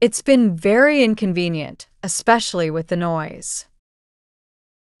 It's been very inconvenient, especially with the noise.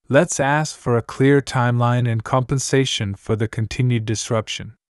 Let's ask for a clear timeline and compensation for the continued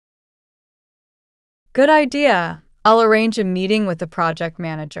disruption. Good idea. I'll arrange a meeting with the project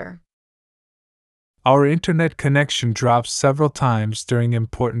manager. Our internet connection drops several times during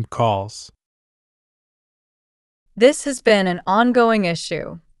important calls. This has been an ongoing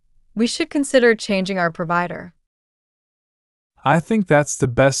issue. We should consider changing our provider. I think that's the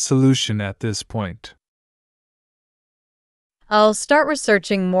best solution at this point. I'll start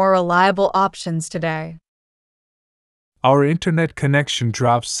researching more reliable options today. Our internet connection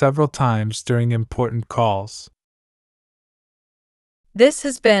drops several times during important calls. This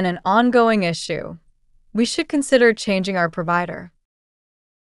has been an ongoing issue. We should consider changing our provider.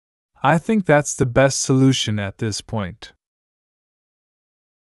 I think that's the best solution at this point.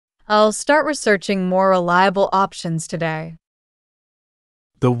 I'll start researching more reliable options today.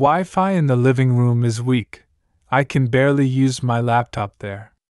 The Wi-Fi in the living room is weak. I can barely use my laptop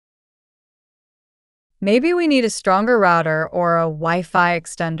there. Maybe we need a stronger router or a Wi-Fi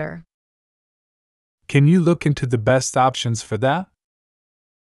extender. Can you look into the best options for that?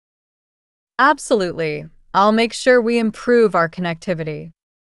 Absolutely. I'll make sure we improve our connectivity.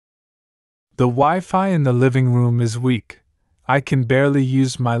 The Wi-Fi in the living room is weak. I can barely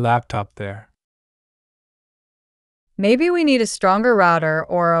use my laptop there. Maybe we need a stronger router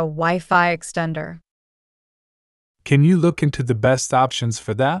or a Wi-Fi extender. Can you look into the best options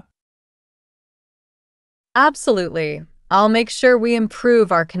for that? Absolutely. I'll make sure we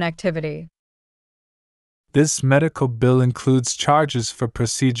improve our connectivity. This medical bill includes charges for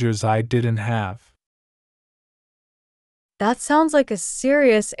procedures I didn't have. That sounds like a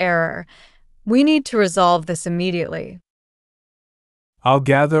serious error. We need to resolve this immediately. I'll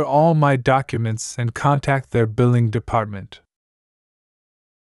gather all my documents and contact their billing department.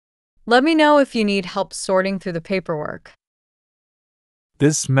 Let me know if you need help sorting through the paperwork.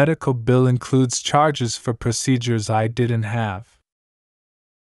 This medical bill includes charges for procedures I didn't have.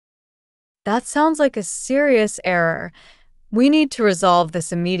 That sounds like a serious error. We need to resolve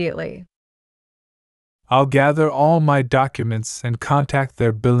this immediately. I'll gather all my documents and contact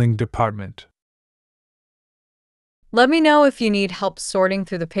their billing department. Let me know if you need help sorting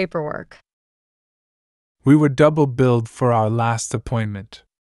through the paperwork. We were double billed for our last appointment.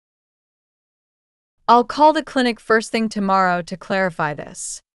 I'll call the clinic first thing tomorrow to clarify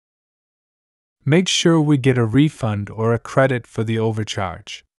this. Make sure we get a refund or a credit for the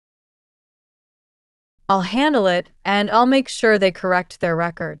overcharge. I'll handle it, and I'll make sure they correct their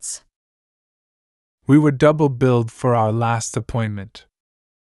records. We were double billed for our last appointment.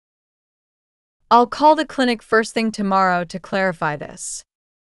 I'll call the clinic first thing tomorrow to clarify this.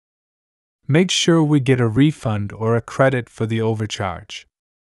 Make sure we get a refund or a credit for the overcharge.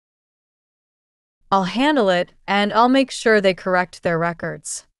 I'll handle it, and I'll make sure they correct their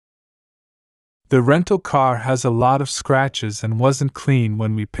records. The rental car has a lot of scratches and wasn't clean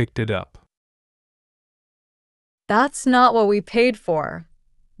when we picked it up. That's not what we paid for.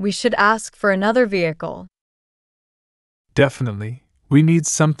 We should ask for another vehicle. Definitely, we need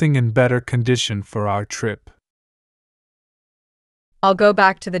something in better condition for our trip. I'll go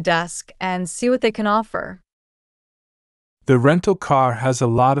back to the desk and see what they can offer. The rental car has a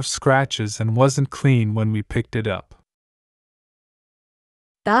lot of scratches and wasn't clean when we picked it up.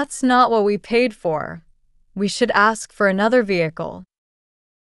 That's not what we paid for. We should ask for another vehicle.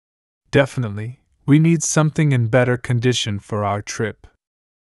 Definitely, we need something in better condition for our trip.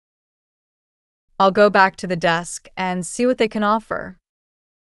 I'll go back to the desk and see what they can offer.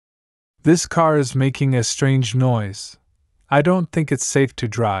 This car is making a strange noise. I don't think it's safe to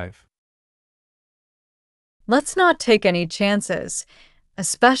drive. Let's not take any chances,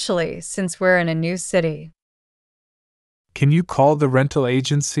 especially since we're in a new city. Can you call the rental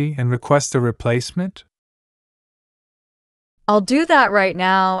agency and request a replacement? I'll do that right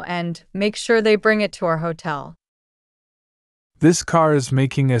now and make sure they bring it to our hotel. This car is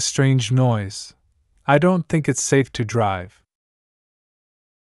making a strange noise. I don't think it's safe to drive.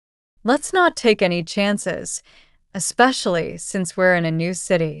 Let's not take any chances, especially since we're in a new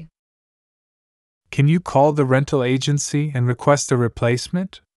city. Can you call the rental agency and request a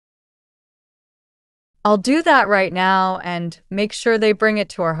replacement? I'll do that right now and make sure they bring it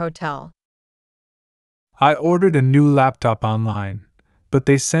to our hotel. I ordered a new laptop online, but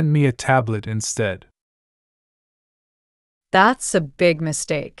they sent me a tablet instead. That's a big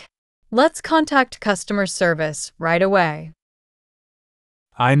mistake. Let's contact customer service right away.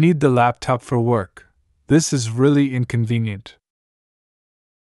 I need the laptop for work. This is really inconvenient.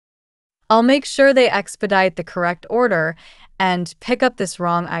 I'll make sure they expedite the correct order and pick up this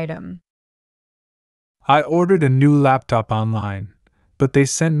wrong item. I ordered a new laptop online, but they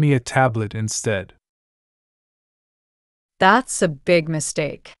sent me a tablet instead. That's a big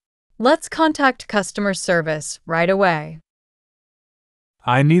mistake. Let's contact customer service right away.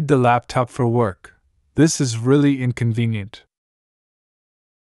 I need the laptop for work. This is really inconvenient.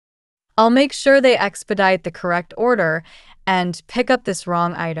 I'll make sure they expedite the correct order and pick up this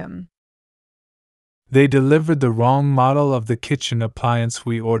wrong item. They delivered the wrong model of the kitchen appliance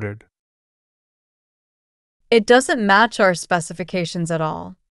we ordered. It doesn't match our specifications at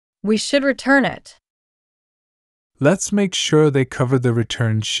all. We should return it. Let's make sure they cover the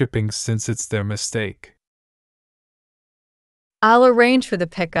return shipping since it's their mistake. I'll arrange for the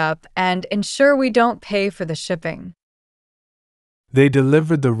pickup and ensure we don't pay for the shipping. They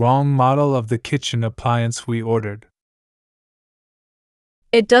delivered the wrong model of the kitchen appliance we ordered.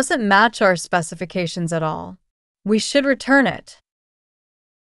 It doesn't match our specifications at all. We should return it.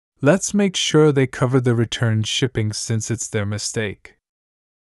 Let's make sure they cover the return shipping since it's their mistake.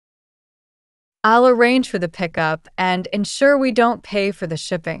 I'll arrange for the pickup and ensure we don't pay for the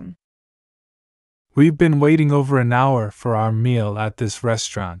shipping. We've been waiting over an hour for our meal at this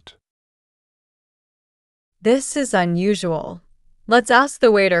restaurant. This is unusual. Let's ask the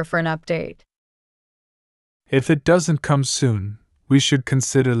waiter for an update. If it doesn't come soon, we should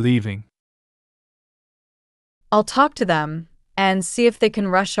consider leaving. I'll talk to them and see if they can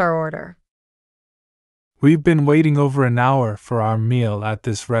rush our order. We've been waiting over an hour for our meal at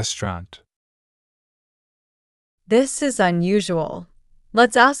this restaurant. This is unusual.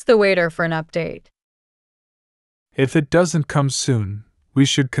 Let's ask the waiter for an update. If it doesn't come soon, we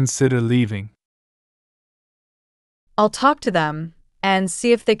should consider leaving. I'll talk to them and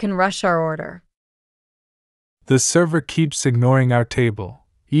see if they can rush our order. The server keeps ignoring our table,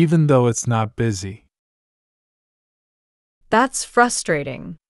 even though it's not busy. That's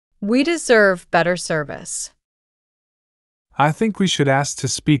frustrating. We deserve better service. I think we should ask to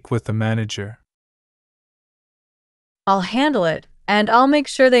speak with the manager. I'll handle it, and I'll make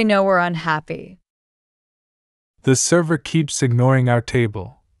sure they know we're unhappy. The server keeps ignoring our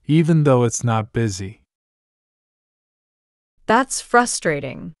table, even though it's not busy. That's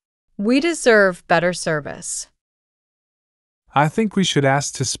frustrating. We deserve better service. I think we should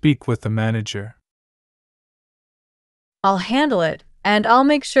ask to speak with the manager. I'll handle it, and I'll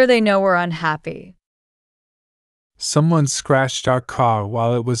make sure they know we're unhappy. Someone scratched our car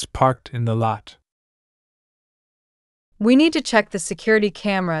while it was parked in the lot. We need to check the security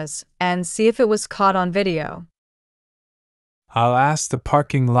cameras and see if it was caught on video. I'll ask the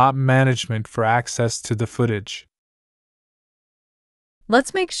parking lot management for access to the footage.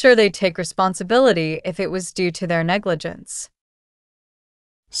 Let's make sure they take responsibility if it was due to their negligence.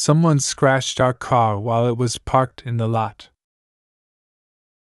 Someone scratched our car while it was parked in the lot.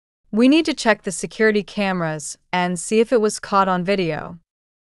 We need to check the security cameras and see if it was caught on video.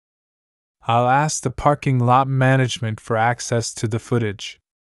 I'll ask the parking lot management for access to the footage.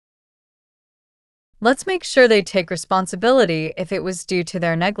 Let's make sure they take responsibility if it was due to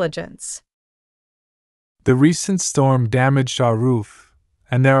their negligence. The recent storm damaged our roof,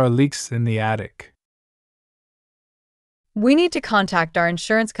 and there are leaks in the attic. We need to contact our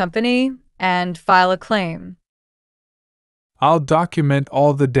insurance company and file a claim. I'll document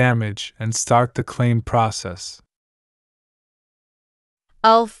all the damage and start the claim process.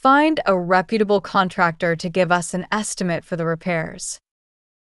 I'll find a reputable contractor to give us an estimate for the repairs.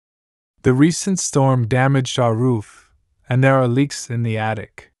 The recent storm damaged our roof, and there are leaks in the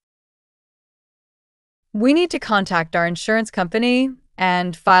attic. We need to contact our insurance company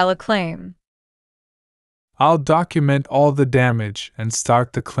and file a claim. I'll document all the damage and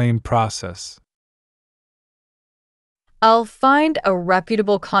start the claim process. I'll find a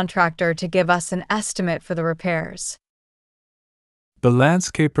reputable contractor to give us an estimate for the repairs. The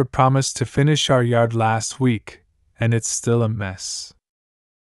landscaper promised to finish our yard last week, and it's still a mess.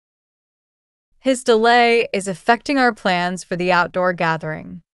 His delay is affecting our plans for the outdoor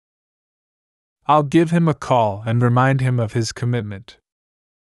gathering. I'll give him a call and remind him of his commitment.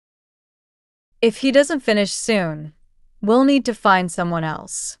 If he doesn't finish soon, we'll need to find someone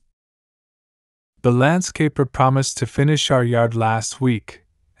else. The landscaper promised to finish our yard last week,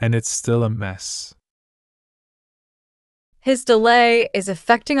 and it's still a mess. His delay is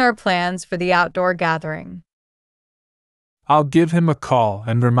affecting our plans for the outdoor gathering. I'll give him a call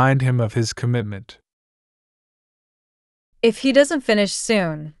and remind him of his commitment. If he doesn't finish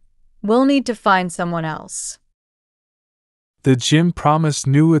soon, we'll need to find someone else. The gym promised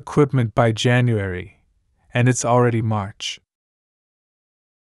new equipment by January, and it's already March.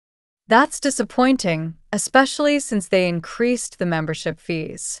 That's disappointing, especially since they increased the membership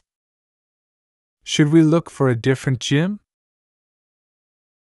fees. Should we look for a different gym?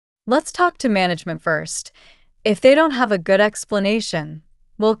 Let's talk to management first. If they don't have a good explanation,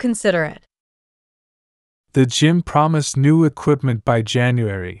 we'll consider it. The gym promised new equipment by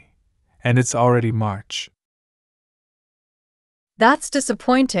January, and it's already March. That's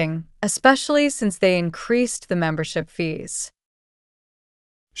disappointing, especially since they increased the membership fees.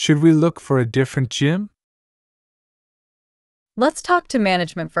 Should we look for a different gym? Let's talk to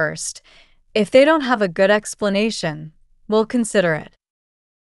management first. If they don't have a good explanation, we'll consider it.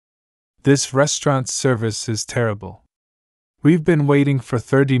 This restaurant service is terrible. We've been waiting for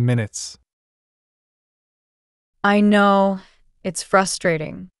 30 minutes. I know, it's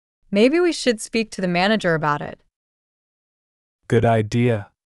frustrating. Maybe we should speak to the manager about it. Good idea.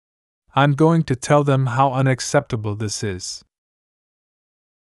 I'm going to tell them how unacceptable this is.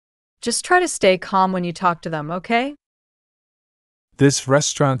 Just try to stay calm when you talk to them, okay? This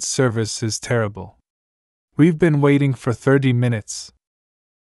restaurant service is terrible. We've been waiting for 30 minutes.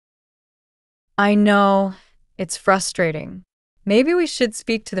 I know, it's frustrating. Maybe we should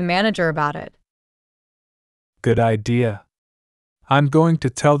speak to the manager about it. Good idea. I'm going to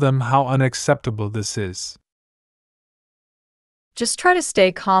tell them how unacceptable this is. Just try to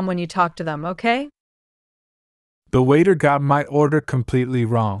stay calm when you talk to them, okay? The waiter got my order completely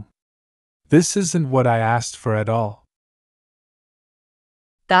wrong. This isn't what I asked for at all.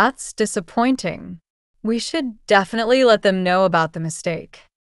 That's disappointing. We should definitely let them know about the mistake.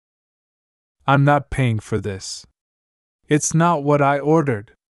 I'm not paying for this. It's not what I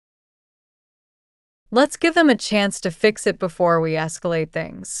ordered. Let's give them a chance to fix it before we escalate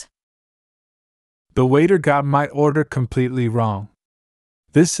things. The waiter got my order completely wrong.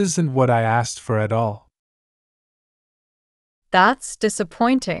 This isn't what I asked for at all. That's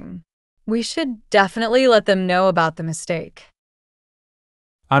disappointing. We should definitely let them know about the mistake.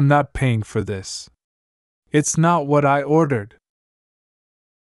 I'm not paying for this. It's not what I ordered.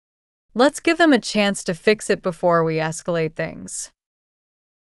 Let's give them a chance to fix it before we escalate things.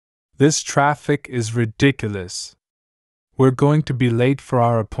 This traffic is ridiculous. We're going to be late for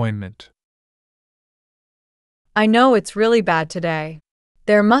our appointment. I know it's really bad today.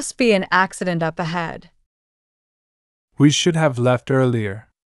 There must be an accident up ahead. We should have left earlier.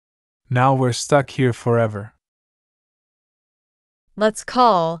 Now we're stuck here forever. Let's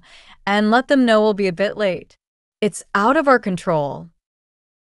call and let them know we'll be a bit late. It's out of our control.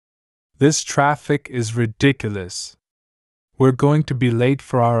 This traffic is ridiculous. We're going to be late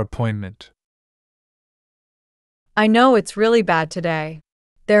for our appointment. I know it's really bad today.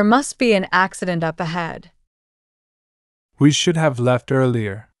 There must be an accident up ahead. We should have left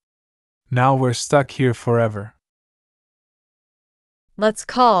earlier. Now we're stuck here forever. Let's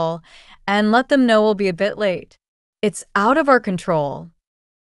call and let them know we'll be a bit late. It's out of our control.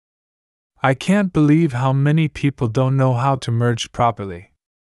 I can't believe how many people don't know how to merge properly.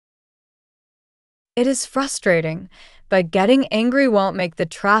 It is frustrating, but getting angry won't make the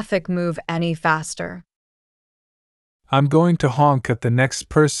traffic move any faster. I'm going to honk at the next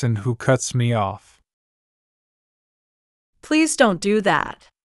person who cuts me off. Please don't do that.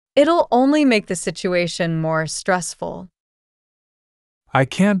 It'll only make the situation more stressful. I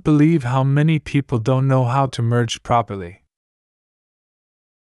can't believe how many people don't know how to merge properly.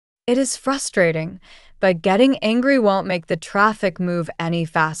 It is frustrating, but getting angry won't make the traffic move any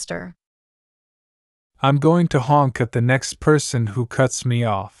faster. I'm going to honk at the next person who cuts me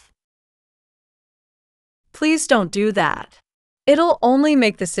off. Please don't do that. It'll only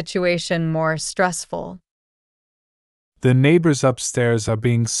make the situation more stressful. The neighbors upstairs are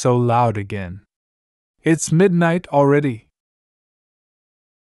being so loud again. It's midnight already.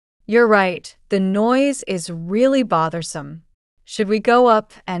 You're right, the noise is really bothersome. Should we go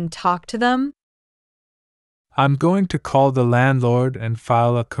up and talk to them? I'm going to call the landlord and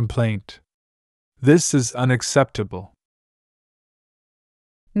file a complaint. This is unacceptable.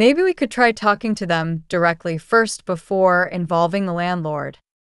 Maybe we could try talking to them directly first before involving the landlord.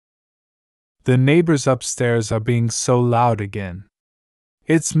 The neighbors upstairs are being so loud again.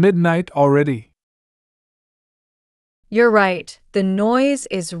 It's midnight already. You're right, the noise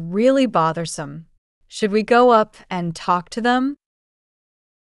is really bothersome. Should we go up and talk to them?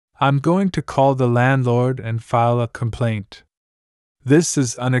 I'm going to call the landlord and file a complaint. This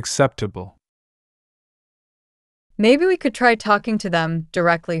is unacceptable. Maybe we could try talking to them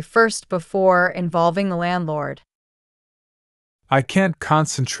directly first before involving the landlord. I can't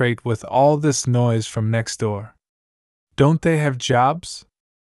concentrate with all this noise from next door. Don't they have jobs?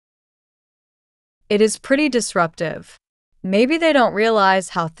 It is pretty disruptive. Maybe they don't realize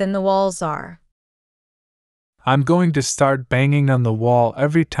how thin the walls are. I'm going to start banging on the wall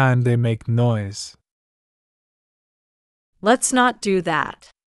every time they make noise. Let's not do that.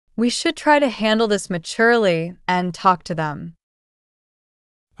 We should try to handle this maturely and talk to them.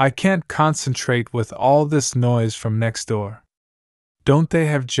 I can't concentrate with all this noise from next door. Don't they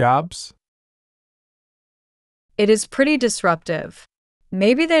have jobs? It is pretty disruptive.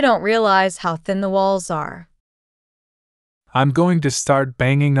 Maybe they don't realize how thin the walls are. I'm going to start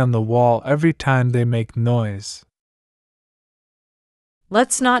banging on the wall every time they make noise.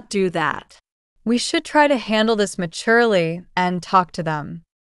 Let's not do that. We should try to handle this maturely and talk to them.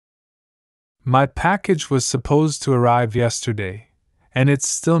 My package was supposed to arrive yesterday, and it's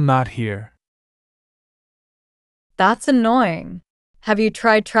still not here. That's annoying. Have you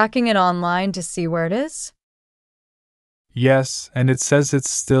tried tracking it online to see where it is? Yes, and it says it's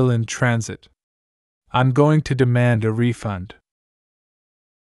still in transit. I'm going to demand a refund.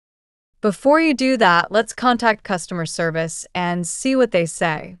 Before you do that, let's contact customer service and see what they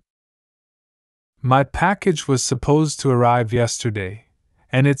say. My package was supposed to arrive yesterday,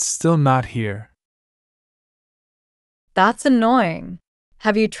 and it's still not here. That's annoying.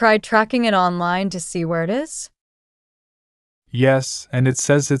 Have you tried tracking it online to see where it is? Yes, and it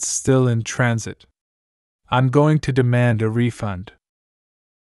says it's still in transit. I'm going to demand a refund.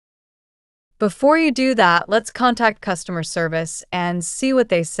 Before you do that, let's contact customer service and see what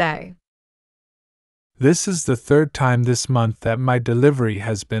they say. This is the third time this month that my delivery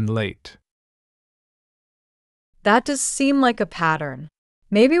has been late. That does seem like a pattern.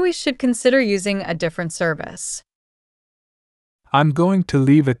 Maybe we should consider using a different service. I'm going to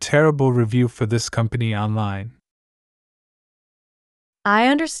leave a terrible review for this company online. I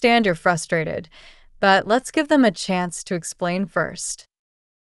understand you're frustrated, but let's give them a chance to explain first.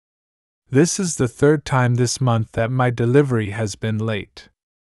 This is the third time this month that my delivery has been late.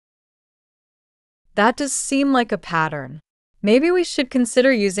 That does seem like a pattern. Maybe we should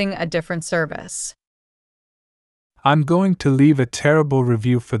consider using a different service. I'm going to leave a terrible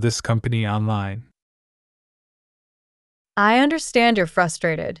review for this company online. I understand you're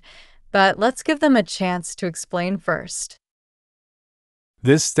frustrated, but let's give them a chance to explain first.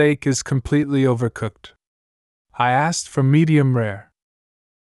 This steak is completely overcooked. I asked for medium rare.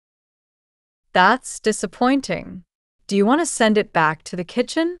 That's disappointing. Do you want to send it back to the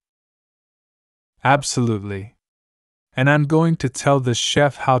kitchen? Absolutely. And I'm going to tell the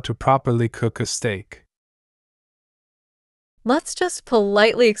chef how to properly cook a steak. Let's just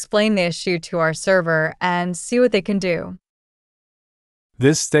politely explain the issue to our server and see what they can do.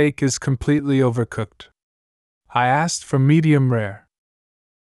 This steak is completely overcooked. I asked for medium rare.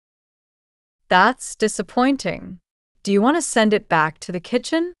 That's disappointing. Do you want to send it back to the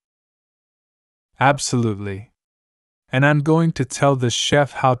kitchen? Absolutely. And I'm going to tell the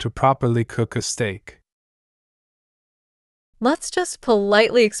chef how to properly cook a steak. Let's just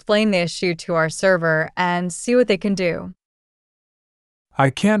politely explain the issue to our server and see what they can do. I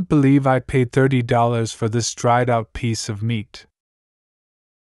can't believe I paid $30 for this dried out piece of meat.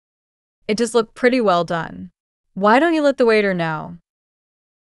 It does look pretty well done. Why don't you let the waiter know?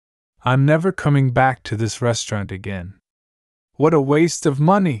 I'm never coming back to this restaurant again. What a waste of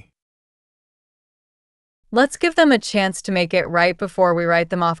money! Let's give them a chance to make it right before we write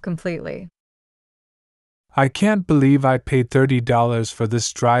them off completely. I can't believe I paid $30 for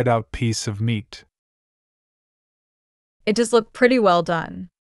this dried out piece of meat. It does look pretty well done.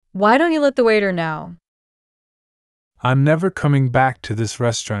 Why don't you let the waiter know? I'm never coming back to this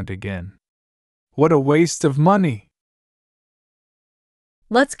restaurant again. What a waste of money!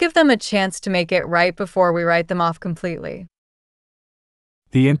 Let's give them a chance to make it right before we write them off completely.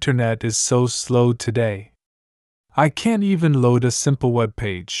 The internet is so slow today. I can't even load a simple web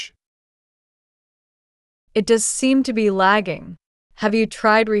page. It does seem to be lagging. Have you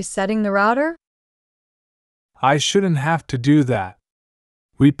tried resetting the router? I shouldn't have to do that.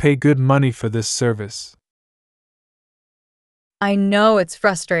 We pay good money for this service. I know it's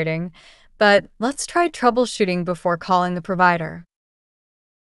frustrating, but let's try troubleshooting before calling the provider.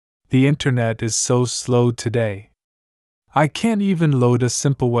 The internet is so slow today. I can't even load a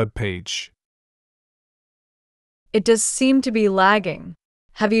simple web page. It does seem to be lagging.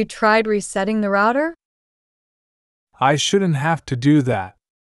 Have you tried resetting the router? I shouldn't have to do that.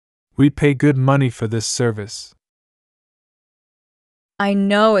 We pay good money for this service. I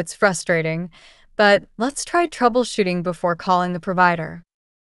know it's frustrating, but let's try troubleshooting before calling the provider.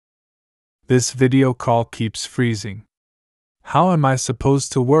 This video call keeps freezing. How am I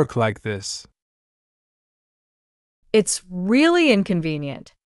supposed to work like this? It's really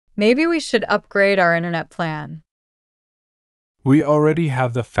inconvenient. Maybe we should upgrade our internet plan. We already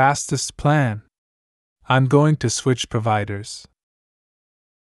have the fastest plan. I'm going to switch providers.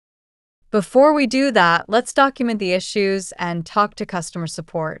 Before we do that, let's document the issues and talk to customer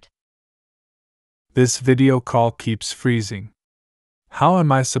support. This video call keeps freezing. How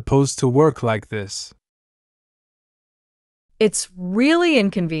am I supposed to work like this? It's really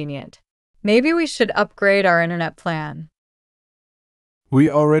inconvenient. Maybe we should upgrade our internet plan. We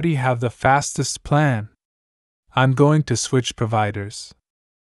already have the fastest plan. I'm going to switch providers.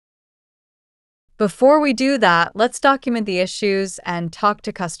 Before we do that, let's document the issues and talk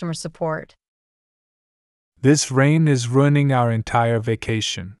to customer support. This rain is ruining our entire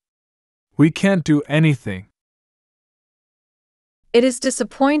vacation. We can't do anything. It is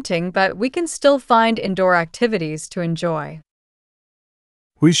disappointing, but we can still find indoor activities to enjoy.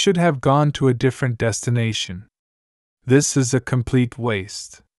 We should have gone to a different destination. This is a complete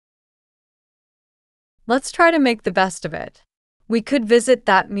waste. Let's try to make the best of it. We could visit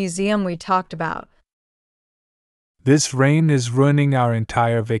that museum we talked about. This rain is ruining our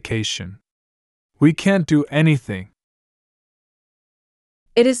entire vacation. We can't do anything.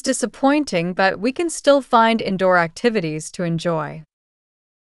 It is disappointing, but we can still find indoor activities to enjoy.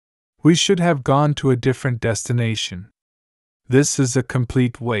 We should have gone to a different destination. This is a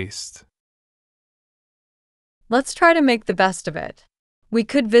complete waste. Let's try to make the best of it. We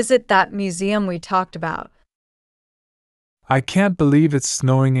could visit that museum we talked about. I can't believe it's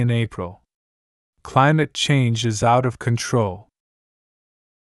snowing in April. Climate change is out of control.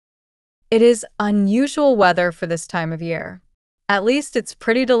 It is unusual weather for this time of year. At least it's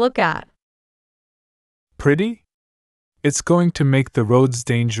pretty to look at. Pretty? It's going to make the roads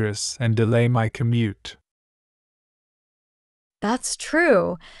dangerous and delay my commute. That's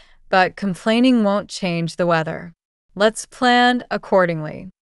true, but complaining won't change the weather. Let's plan accordingly.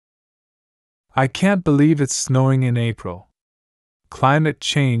 I can't believe it's snowing in April. Climate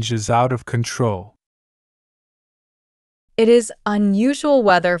change is out of control. It is unusual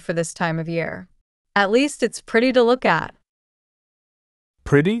weather for this time of year. At least it's pretty to look at.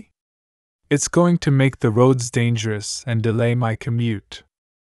 Pretty? It's going to make the roads dangerous and delay my commute.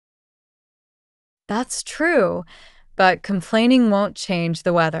 That's true, but complaining won't change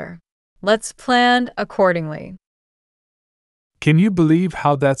the weather. Let's plan accordingly. Can you believe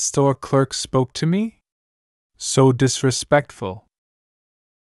how that store clerk spoke to me? So disrespectful.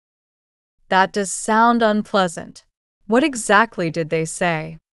 That does sound unpleasant. What exactly did they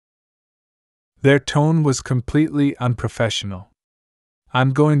say? Their tone was completely unprofessional.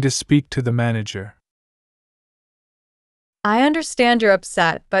 I'm going to speak to the manager. I understand you're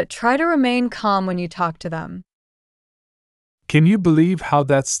upset, but try to remain calm when you talk to them. Can you believe how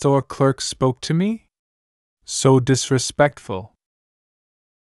that store clerk spoke to me? So disrespectful.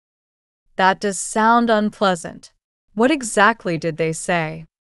 That does sound unpleasant. What exactly did they say?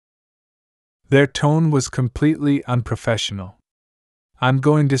 Their tone was completely unprofessional. I'm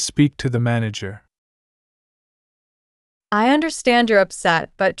going to speak to the manager. I understand you're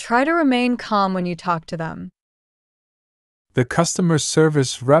upset, but try to remain calm when you talk to them. The customer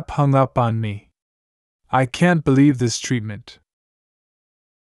service rep hung up on me. I can't believe this treatment.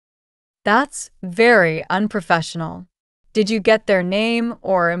 That's very unprofessional. Did you get their name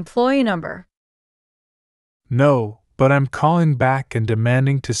or employee number? No, but I'm calling back and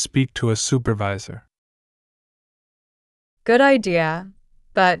demanding to speak to a supervisor. Good idea,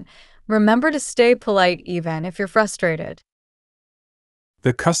 but remember to stay polite even if you're frustrated.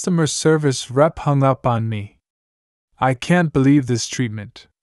 The customer service rep hung up on me. I can't believe this treatment.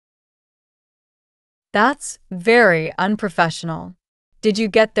 That's very unprofessional. Did you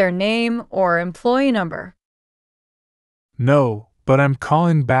get their name or employee number? No, but I'm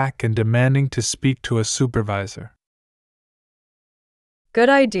calling back and demanding to speak to a supervisor. Good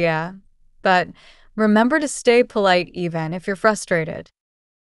idea, but remember to stay polite even if you're frustrated.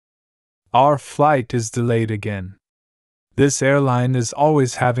 Our flight is delayed again. This airline is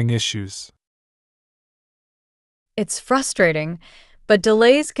always having issues. It's frustrating, but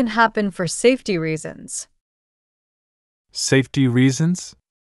delays can happen for safety reasons. Safety reasons?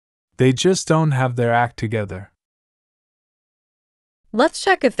 They just don't have their act together. Let's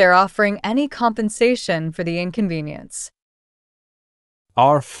check if they're offering any compensation for the inconvenience.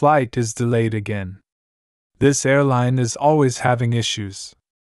 Our flight is delayed again. This airline is always having issues.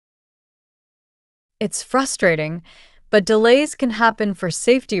 It's frustrating, but delays can happen for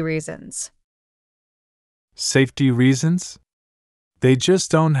safety reasons. Safety reasons? They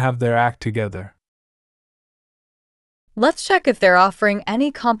just don't have their act together. Let's check if they're offering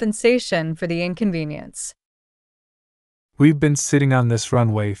any compensation for the inconvenience. We've been sitting on this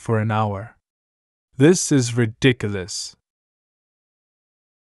runway for an hour. This is ridiculous.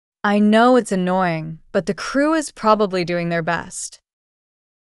 I know it's annoying, but the crew is probably doing their best.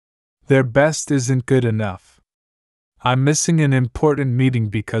 Their best isn't good enough. I'm missing an important meeting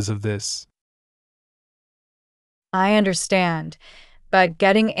because of this. I understand, but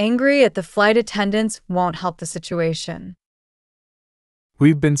getting angry at the flight attendants won't help the situation.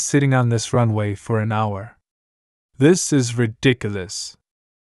 We've been sitting on this runway for an hour. This is ridiculous.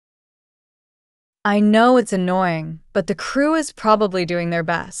 I know it's annoying, but the crew is probably doing their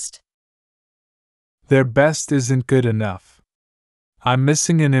best. Their best isn't good enough. I'm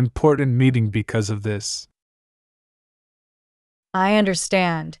missing an important meeting because of this. I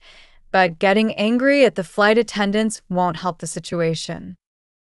understand, but getting angry at the flight attendants won't help the situation.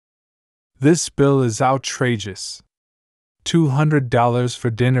 This bill is outrageous. $200 for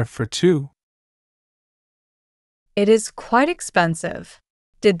dinner for two? It is quite expensive.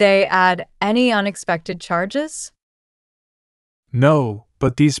 Did they add any unexpected charges? No,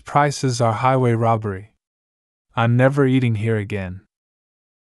 but these prices are highway robbery. I'm never eating here again.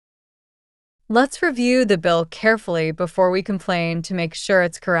 Let's review the bill carefully before we complain to make sure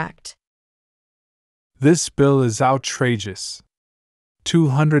it's correct. This bill is outrageous.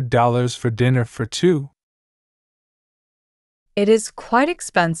 $200 for dinner for two? It is quite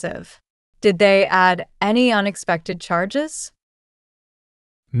expensive. Did they add any unexpected charges?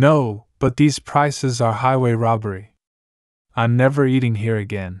 No, but these prices are highway robbery. I'm never eating here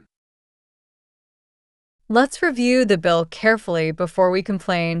again. Let's review the bill carefully before we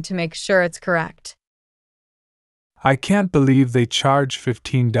complain to make sure it's correct. I can't believe they charge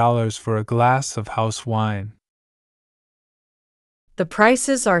 $15 for a glass of house wine. The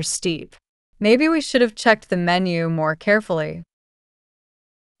prices are steep. Maybe we should have checked the menu more carefully.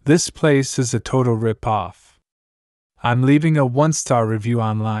 This place is a total rip-off. I'm leaving a 1-star review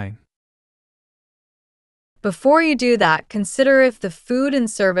online. Before you do that, consider if the food and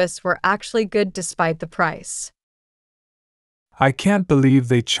service were actually good despite the price. I can't believe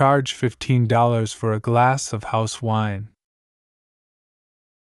they charge $15 for a glass of house wine.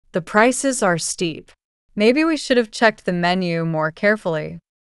 The prices are steep. Maybe we should have checked the menu more carefully.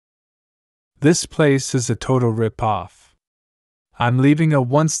 This place is a total rip-off. I'm leaving a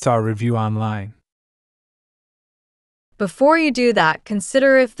 1-star review online. Before you do that,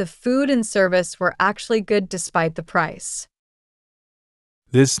 consider if the food and service were actually good despite the price.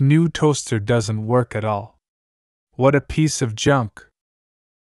 This new toaster doesn't work at all. What a piece of junk.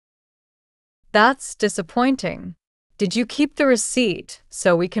 That's disappointing. Did you keep the receipt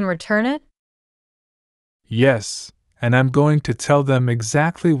so we can return it? Yes, and I'm going to tell them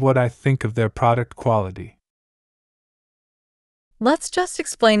exactly what I think of their product quality. Let's just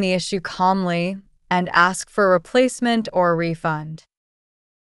explain the issue calmly and ask for a replacement or a refund.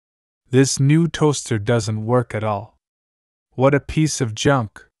 This new toaster doesn't work at all. What a piece of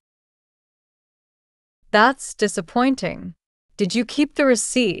junk. That's disappointing. Did you keep the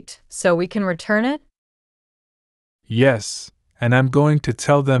receipt so we can return it? Yes, and I'm going to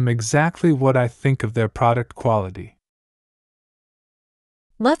tell them exactly what I think of their product quality.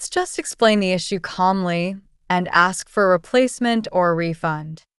 Let's just explain the issue calmly and ask for a replacement or a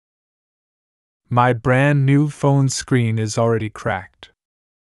refund. My brand new phone screen is already cracked.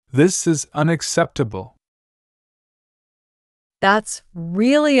 This is unacceptable. That's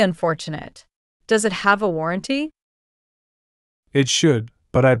really unfortunate. Does it have a warranty? It should,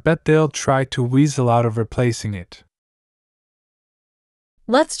 but I bet they'll try to weasel out of replacing it.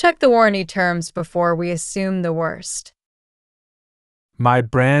 Let's check the warranty terms before we assume the worst. My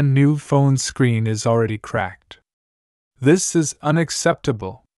brand new phone screen is already cracked. This is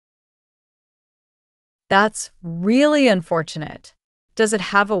unacceptable. That's really unfortunate. Does it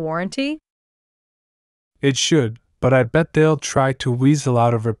have a warranty? It should, but I bet they'll try to weasel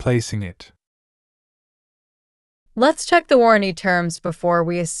out of replacing it. Let's check the warranty terms before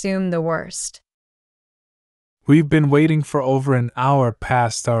we assume the worst. We've been waiting for over an hour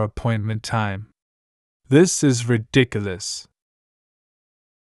past our appointment time. This is ridiculous.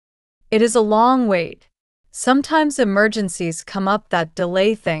 It is a long wait. Sometimes emergencies come up that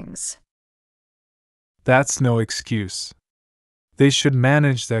delay things. That's no excuse. They should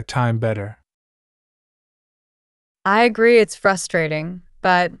manage their time better. I agree it's frustrating,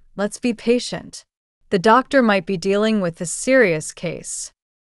 but let's be patient. The doctor might be dealing with a serious case.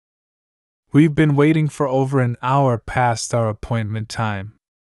 We've been waiting for over an hour past our appointment time.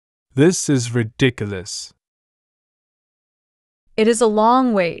 This is ridiculous. It is a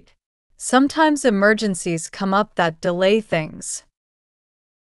long wait. Sometimes emergencies come up that delay things.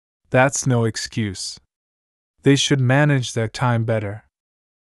 That's no excuse. They should manage their time better.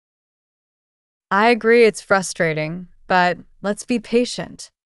 I agree it's frustrating, but let's be patient.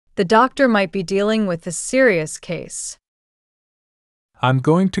 The doctor might be dealing with a serious case. I'm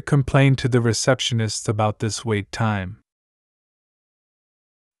going to complain to the receptionist about this wait time.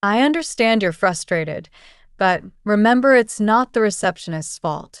 I understand you're frustrated, but remember it's not the receptionist's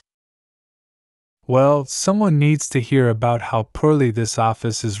fault. Well, someone needs to hear about how poorly this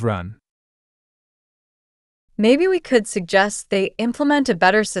office is run. Maybe we could suggest they implement a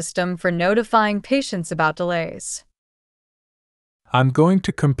better system for notifying patients about delays. I'm going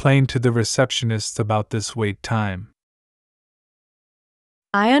to complain to the receptionist about this wait time.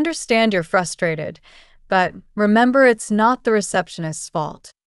 I understand you're frustrated, but remember it's not the receptionist's fault.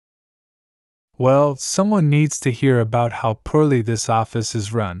 Well, someone needs to hear about how poorly this office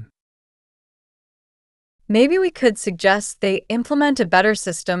is run. Maybe we could suggest they implement a better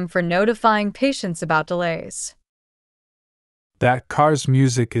system for notifying patients about delays. That car's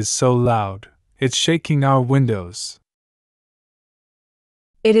music is so loud, it's shaking our windows.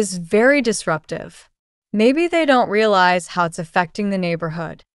 It is very disruptive. Maybe they don't realize how it's affecting the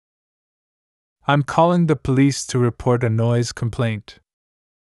neighborhood. I'm calling the police to report a noise complaint.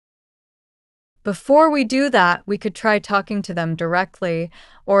 Before we do that, we could try talking to them directly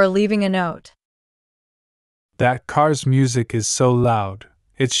or leaving a note. That car's music is so loud,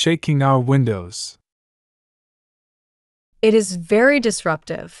 it's shaking our windows. It is very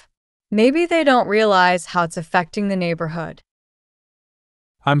disruptive. Maybe they don't realize how it's affecting the neighborhood.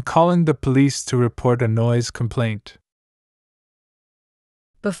 I'm calling the police to report a noise complaint.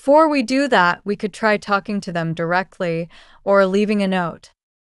 Before we do that, we could try talking to them directly or leaving a note.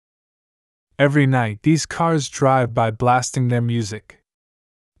 Every night, these cars drive by blasting their music.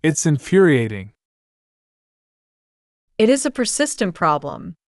 It's infuriating. It is a persistent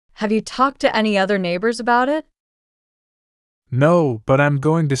problem. Have you talked to any other neighbors about it? No, but I'm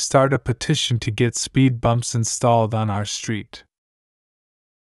going to start a petition to get speed bumps installed on our street.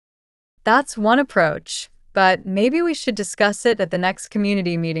 That's one approach, but maybe we should discuss it at the next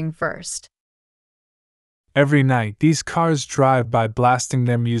community meeting first. Every night, these cars drive by blasting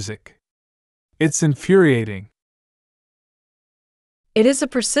their music. It's infuriating. It is a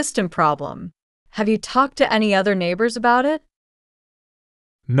persistent problem. Have you talked to any other neighbors about it?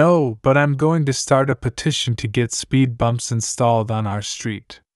 No, but I'm going to start a petition to get speed bumps installed on our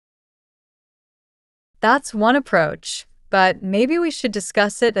street. That's one approach, but maybe we should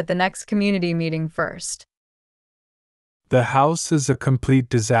discuss it at the next community meeting first. The house is a complete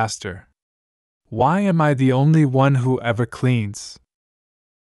disaster. Why am I the only one who ever cleans?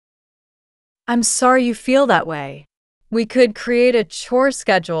 I'm sorry you feel that way. We could create a chore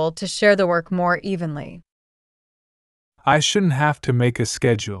schedule to share the work more evenly. I shouldn't have to make a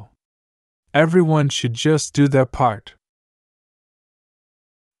schedule. Everyone should just do their part.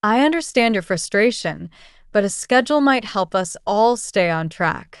 I understand your frustration, but a schedule might help us all stay on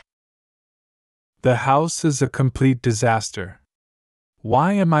track. The house is a complete disaster.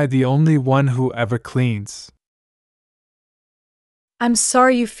 Why am I the only one who ever cleans? I'm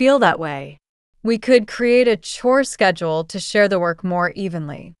sorry you feel that way. We could create a chore schedule to share the work more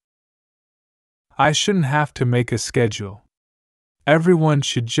evenly. I shouldn't have to make a schedule. Everyone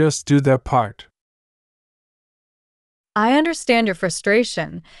should just do their part. I understand your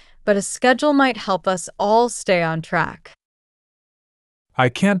frustration, but a schedule might help us all stay on track. I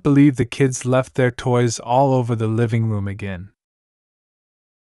can't believe the kids left their toys all over the living room again.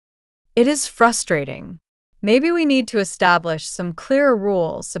 It is frustrating. Maybe we need to establish some clearer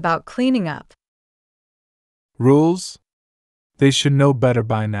rules about cleaning up. Rules? They should know better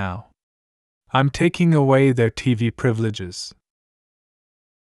by now. I'm taking away their TV privileges.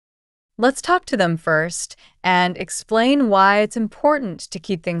 Let's talk to them first and explain why it's important to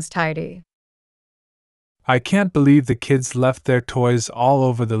keep things tidy. I can't believe the kids left their toys all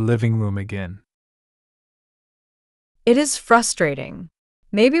over the living room again. It is frustrating.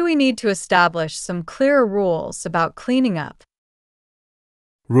 Maybe we need to establish some clearer rules about cleaning up.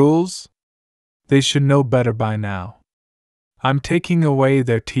 Rules? They should know better by now. I'm taking away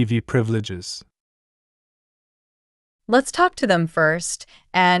their TV privileges. Let's talk to them first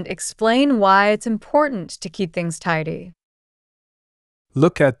and explain why it's important to keep things tidy.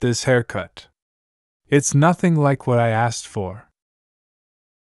 Look at this haircut. It's nothing like what I asked for.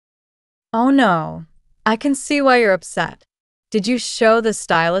 Oh no, I can see why you're upset. Did you show the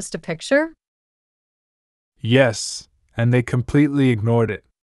stylist a picture? Yes, and they completely ignored it.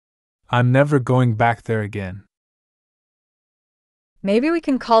 I'm never going back there again. Maybe we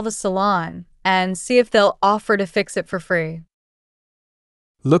can call the salon and see if they'll offer to fix it for free.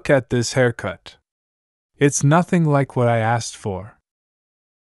 Look at this haircut. It's nothing like what I asked for.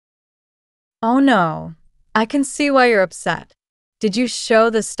 Oh no, I can see why you're upset. Did you show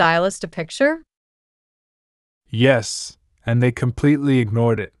the stylist a picture? Yes, and they completely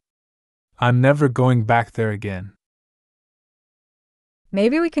ignored it. I'm never going back there again.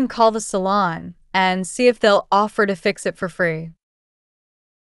 Maybe we can call the salon and see if they'll offer to fix it for free.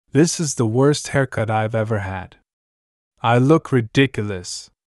 This is the worst haircut I've ever had. I look ridiculous.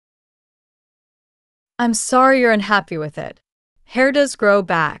 I'm sorry you're unhappy with it. Hair does grow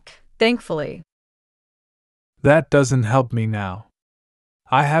back, thankfully. That doesn't help me now.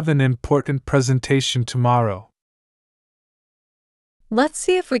 I have an important presentation tomorrow. Let's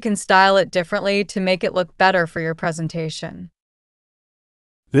see if we can style it differently to make it look better for your presentation.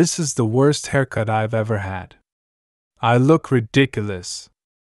 This is the worst haircut I've ever had. I look ridiculous.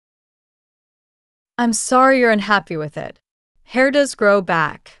 I'm sorry you're unhappy with it. Hair does grow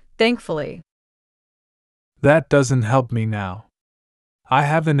back, thankfully. That doesn't help me now. I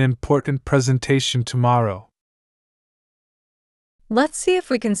have an important presentation tomorrow. Let's see if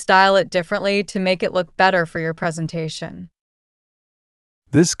we can style it differently to make it look better for your presentation.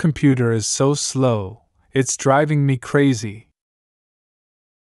 This computer is so slow, it's driving me crazy.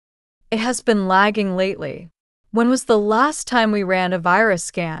 It has been lagging lately. When was the last time we ran a virus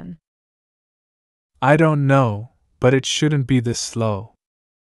scan? I don't know, but it shouldn't be this slow.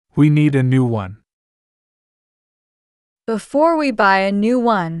 We need a new one. Before we buy a new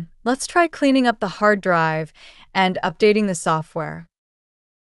one, let's try cleaning up the hard drive and updating the software.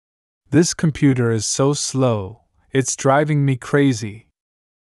 This computer is so slow, it's driving me crazy.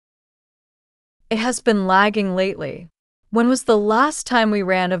 It has been lagging lately. When was the last time we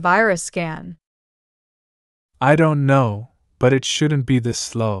ran a virus scan? I don't know, but it shouldn't be this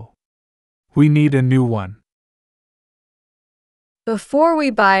slow. We need a new one. Before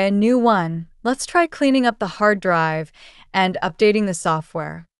we buy a new one, let's try cleaning up the hard drive and updating the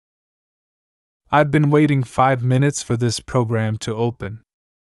software. I've been waiting 5 minutes for this program to open.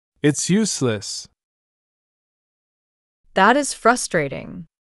 It's useless. That is frustrating.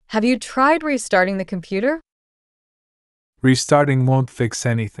 Have you tried restarting the computer? Restarting won't fix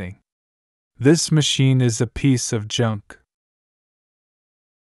anything. This machine is a piece of junk.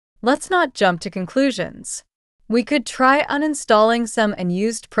 Let's not jump to conclusions. We could try uninstalling some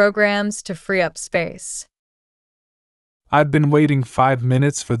unused programs to free up space. I've been waiting 5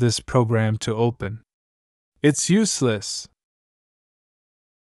 minutes for this program to open. It's useless.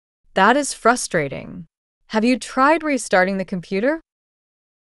 That is frustrating. Have you tried restarting the computer?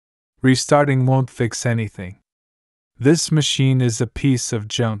 Restarting won't fix anything. This machine is a piece of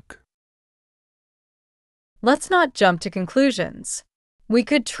junk. Let's not jump to conclusions. We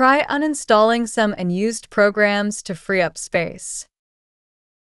could try uninstalling some unused programs to free up space.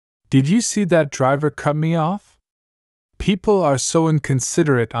 Did you see that driver cut me off? People are so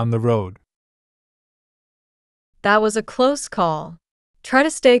inconsiderate on the road. That was a close call. Try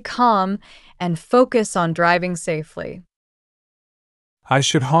to stay calm and focus on driving safely. I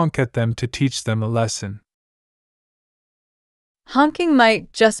should honk at them to teach them a lesson. Honking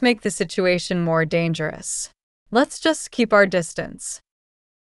might just make the situation more dangerous. Let's just keep our distance.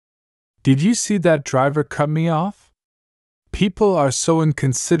 Did you see that driver cut me off? People are so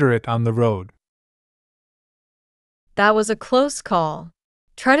inconsiderate on the road. That was a close call.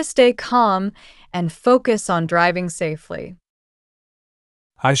 Try to stay calm and focus on driving safely.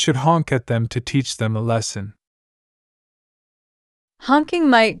 I should honk at them to teach them a lesson. Honking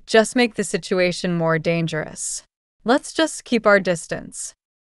might just make the situation more dangerous. Let's just keep our distance.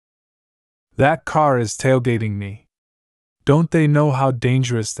 That car is tailgating me. Don't they know how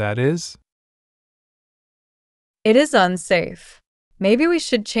dangerous that is? It is unsafe. Maybe we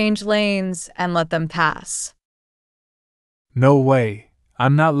should change lanes and let them pass. No way.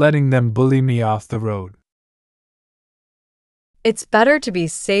 I'm not letting them bully me off the road. It's better to be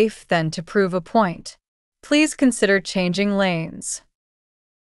safe than to prove a point. Please consider changing lanes.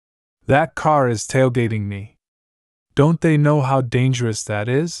 That car is tailgating me. Don't they know how dangerous that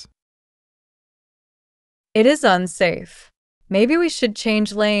is? It is unsafe. Maybe we should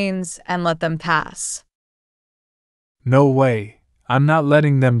change lanes and let them pass. No way. I'm not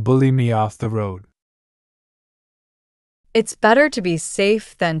letting them bully me off the road. It's better to be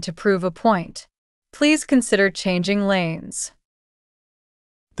safe than to prove a point. Please consider changing lanes.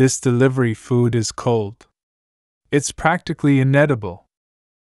 This delivery food is cold. It's practically inedible.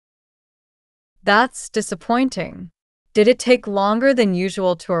 That's disappointing. Did it take longer than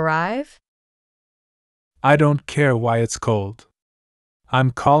usual to arrive? I don't care why it's cold.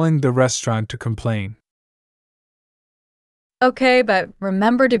 I'm calling the restaurant to complain. Okay, but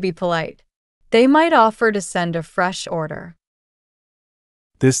remember to be polite. They might offer to send a fresh order.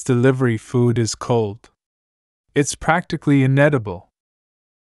 This delivery food is cold. It's practically inedible.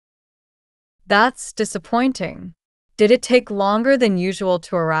 That's disappointing. Did it take longer than usual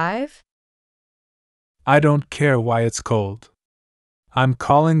to arrive? I don't care why it's cold. I'm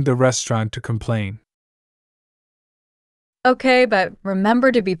calling the restaurant to complain. Okay, but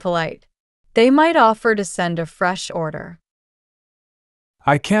remember to be polite. They might offer to send a fresh order.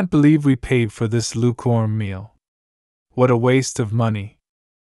 I can't believe we paid for this lukewarm meal. What a waste of money.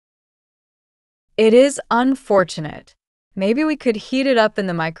 It is unfortunate. Maybe we could heat it up in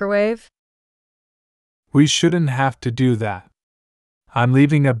the microwave? We shouldn't have to do that. I'm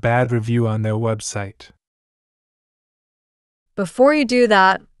leaving a bad review on their website. Before you do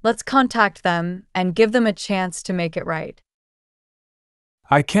that, let's contact them and give them a chance to make it right.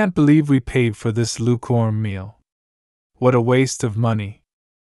 I can't believe we paid for this lukewarm meal. What a waste of money.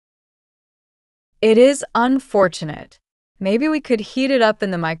 It is unfortunate. Maybe we could heat it up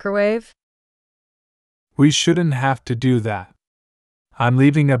in the microwave? We shouldn't have to do that. I'm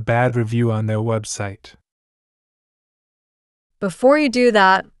leaving a bad review on their website. Before you do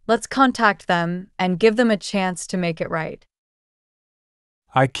that, let's contact them and give them a chance to make it right.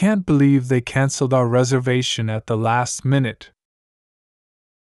 I can't believe they canceled our reservation at the last minute.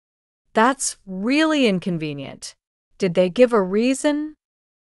 That's really inconvenient. Did they give a reason?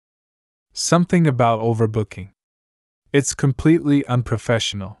 Something about overbooking. It's completely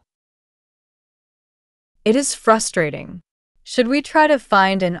unprofessional. It is frustrating. Should we try to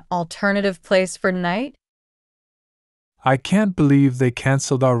find an alternative place for tonight? I can't believe they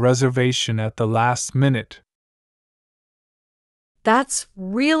canceled our reservation at the last minute. That's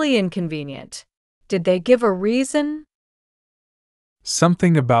really inconvenient. Did they give a reason?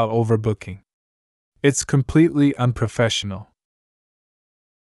 Something about overbooking. It's completely unprofessional.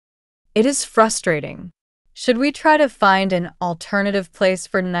 It is frustrating. Should we try to find an alternative place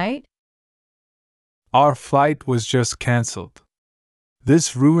for tonight? Our flight was just cancelled.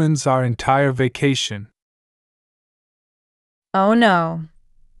 This ruins our entire vacation. Oh no,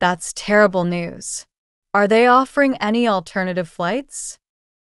 that's terrible news. Are they offering any alternative flights?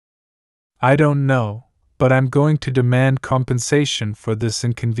 I don't know, but I'm going to demand compensation for this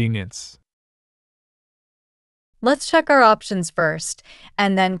inconvenience. Let's check our options first,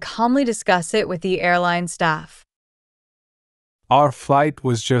 and then calmly discuss it with the airline staff. Our flight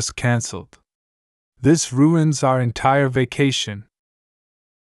was just cancelled. This ruins our entire vacation.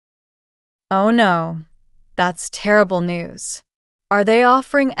 Oh no, that's terrible news. Are they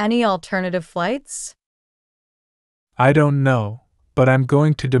offering any alternative flights? I don't know, but I'm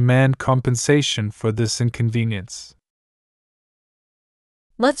going to demand compensation for this inconvenience.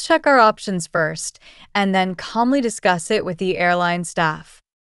 Let's check our options first, and then calmly discuss it with the airline staff.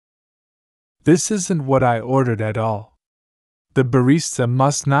 This isn't what I ordered at all. The barista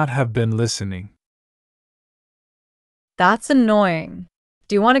must not have been listening. That's annoying.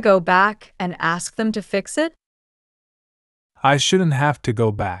 Do you want to go back and ask them to fix it? I shouldn't have to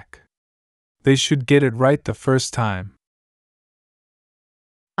go back. They should get it right the first time.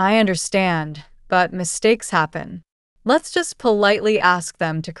 I understand, but mistakes happen. Let's just politely ask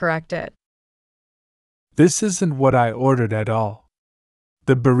them to correct it. This isn't what I ordered at all.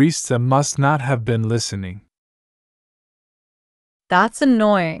 The barista must not have been listening. That's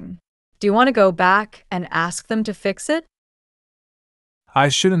annoying. Do you want to go back and ask them to fix it? I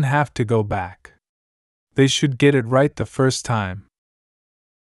shouldn't have to go back. They should get it right the first time.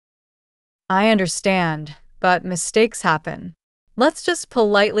 I understand, but mistakes happen. Let's just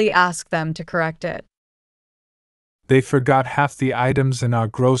politely ask them to correct it. They forgot half the items in our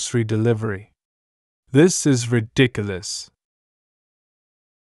grocery delivery. This is ridiculous.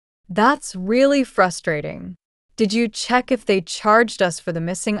 That's really frustrating. Did you check if they charged us for the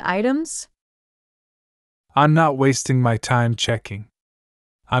missing items? I'm not wasting my time checking.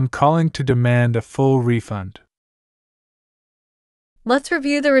 I'm calling to demand a full refund. Let's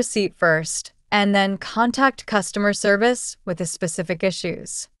review the receipt first, and then contact customer service with the specific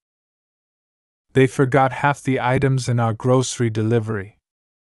issues. They forgot half the items in our grocery delivery.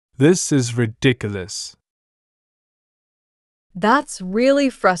 This is ridiculous. That's really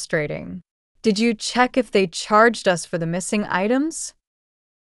frustrating. Did you check if they charged us for the missing items?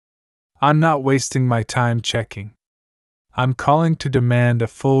 I'm not wasting my time checking. I'm calling to demand a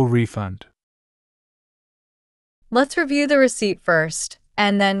full refund. Let's review the receipt first,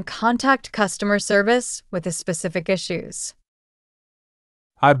 and then contact customer service with the specific issues.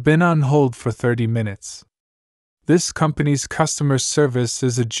 I've been on hold for 30 minutes. This company's customer service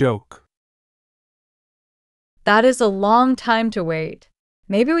is a joke. That is a long time to wait.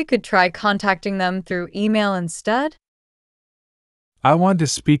 Maybe we could try contacting them through email instead? I want to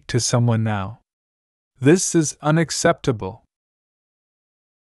speak to someone now. This is unacceptable.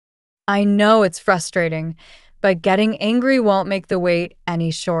 I know it's frustrating, but getting angry won't make the wait any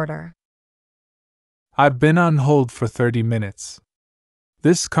shorter. I've been on hold for 30 minutes.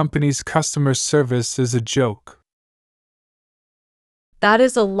 This company's customer service is a joke. That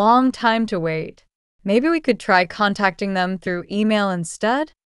is a long time to wait. Maybe we could try contacting them through email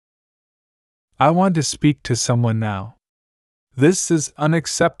instead? I want to speak to someone now. This is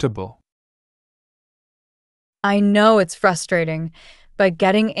unacceptable. I know it's frustrating, but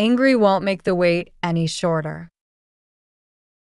getting angry won't make the wait any shorter.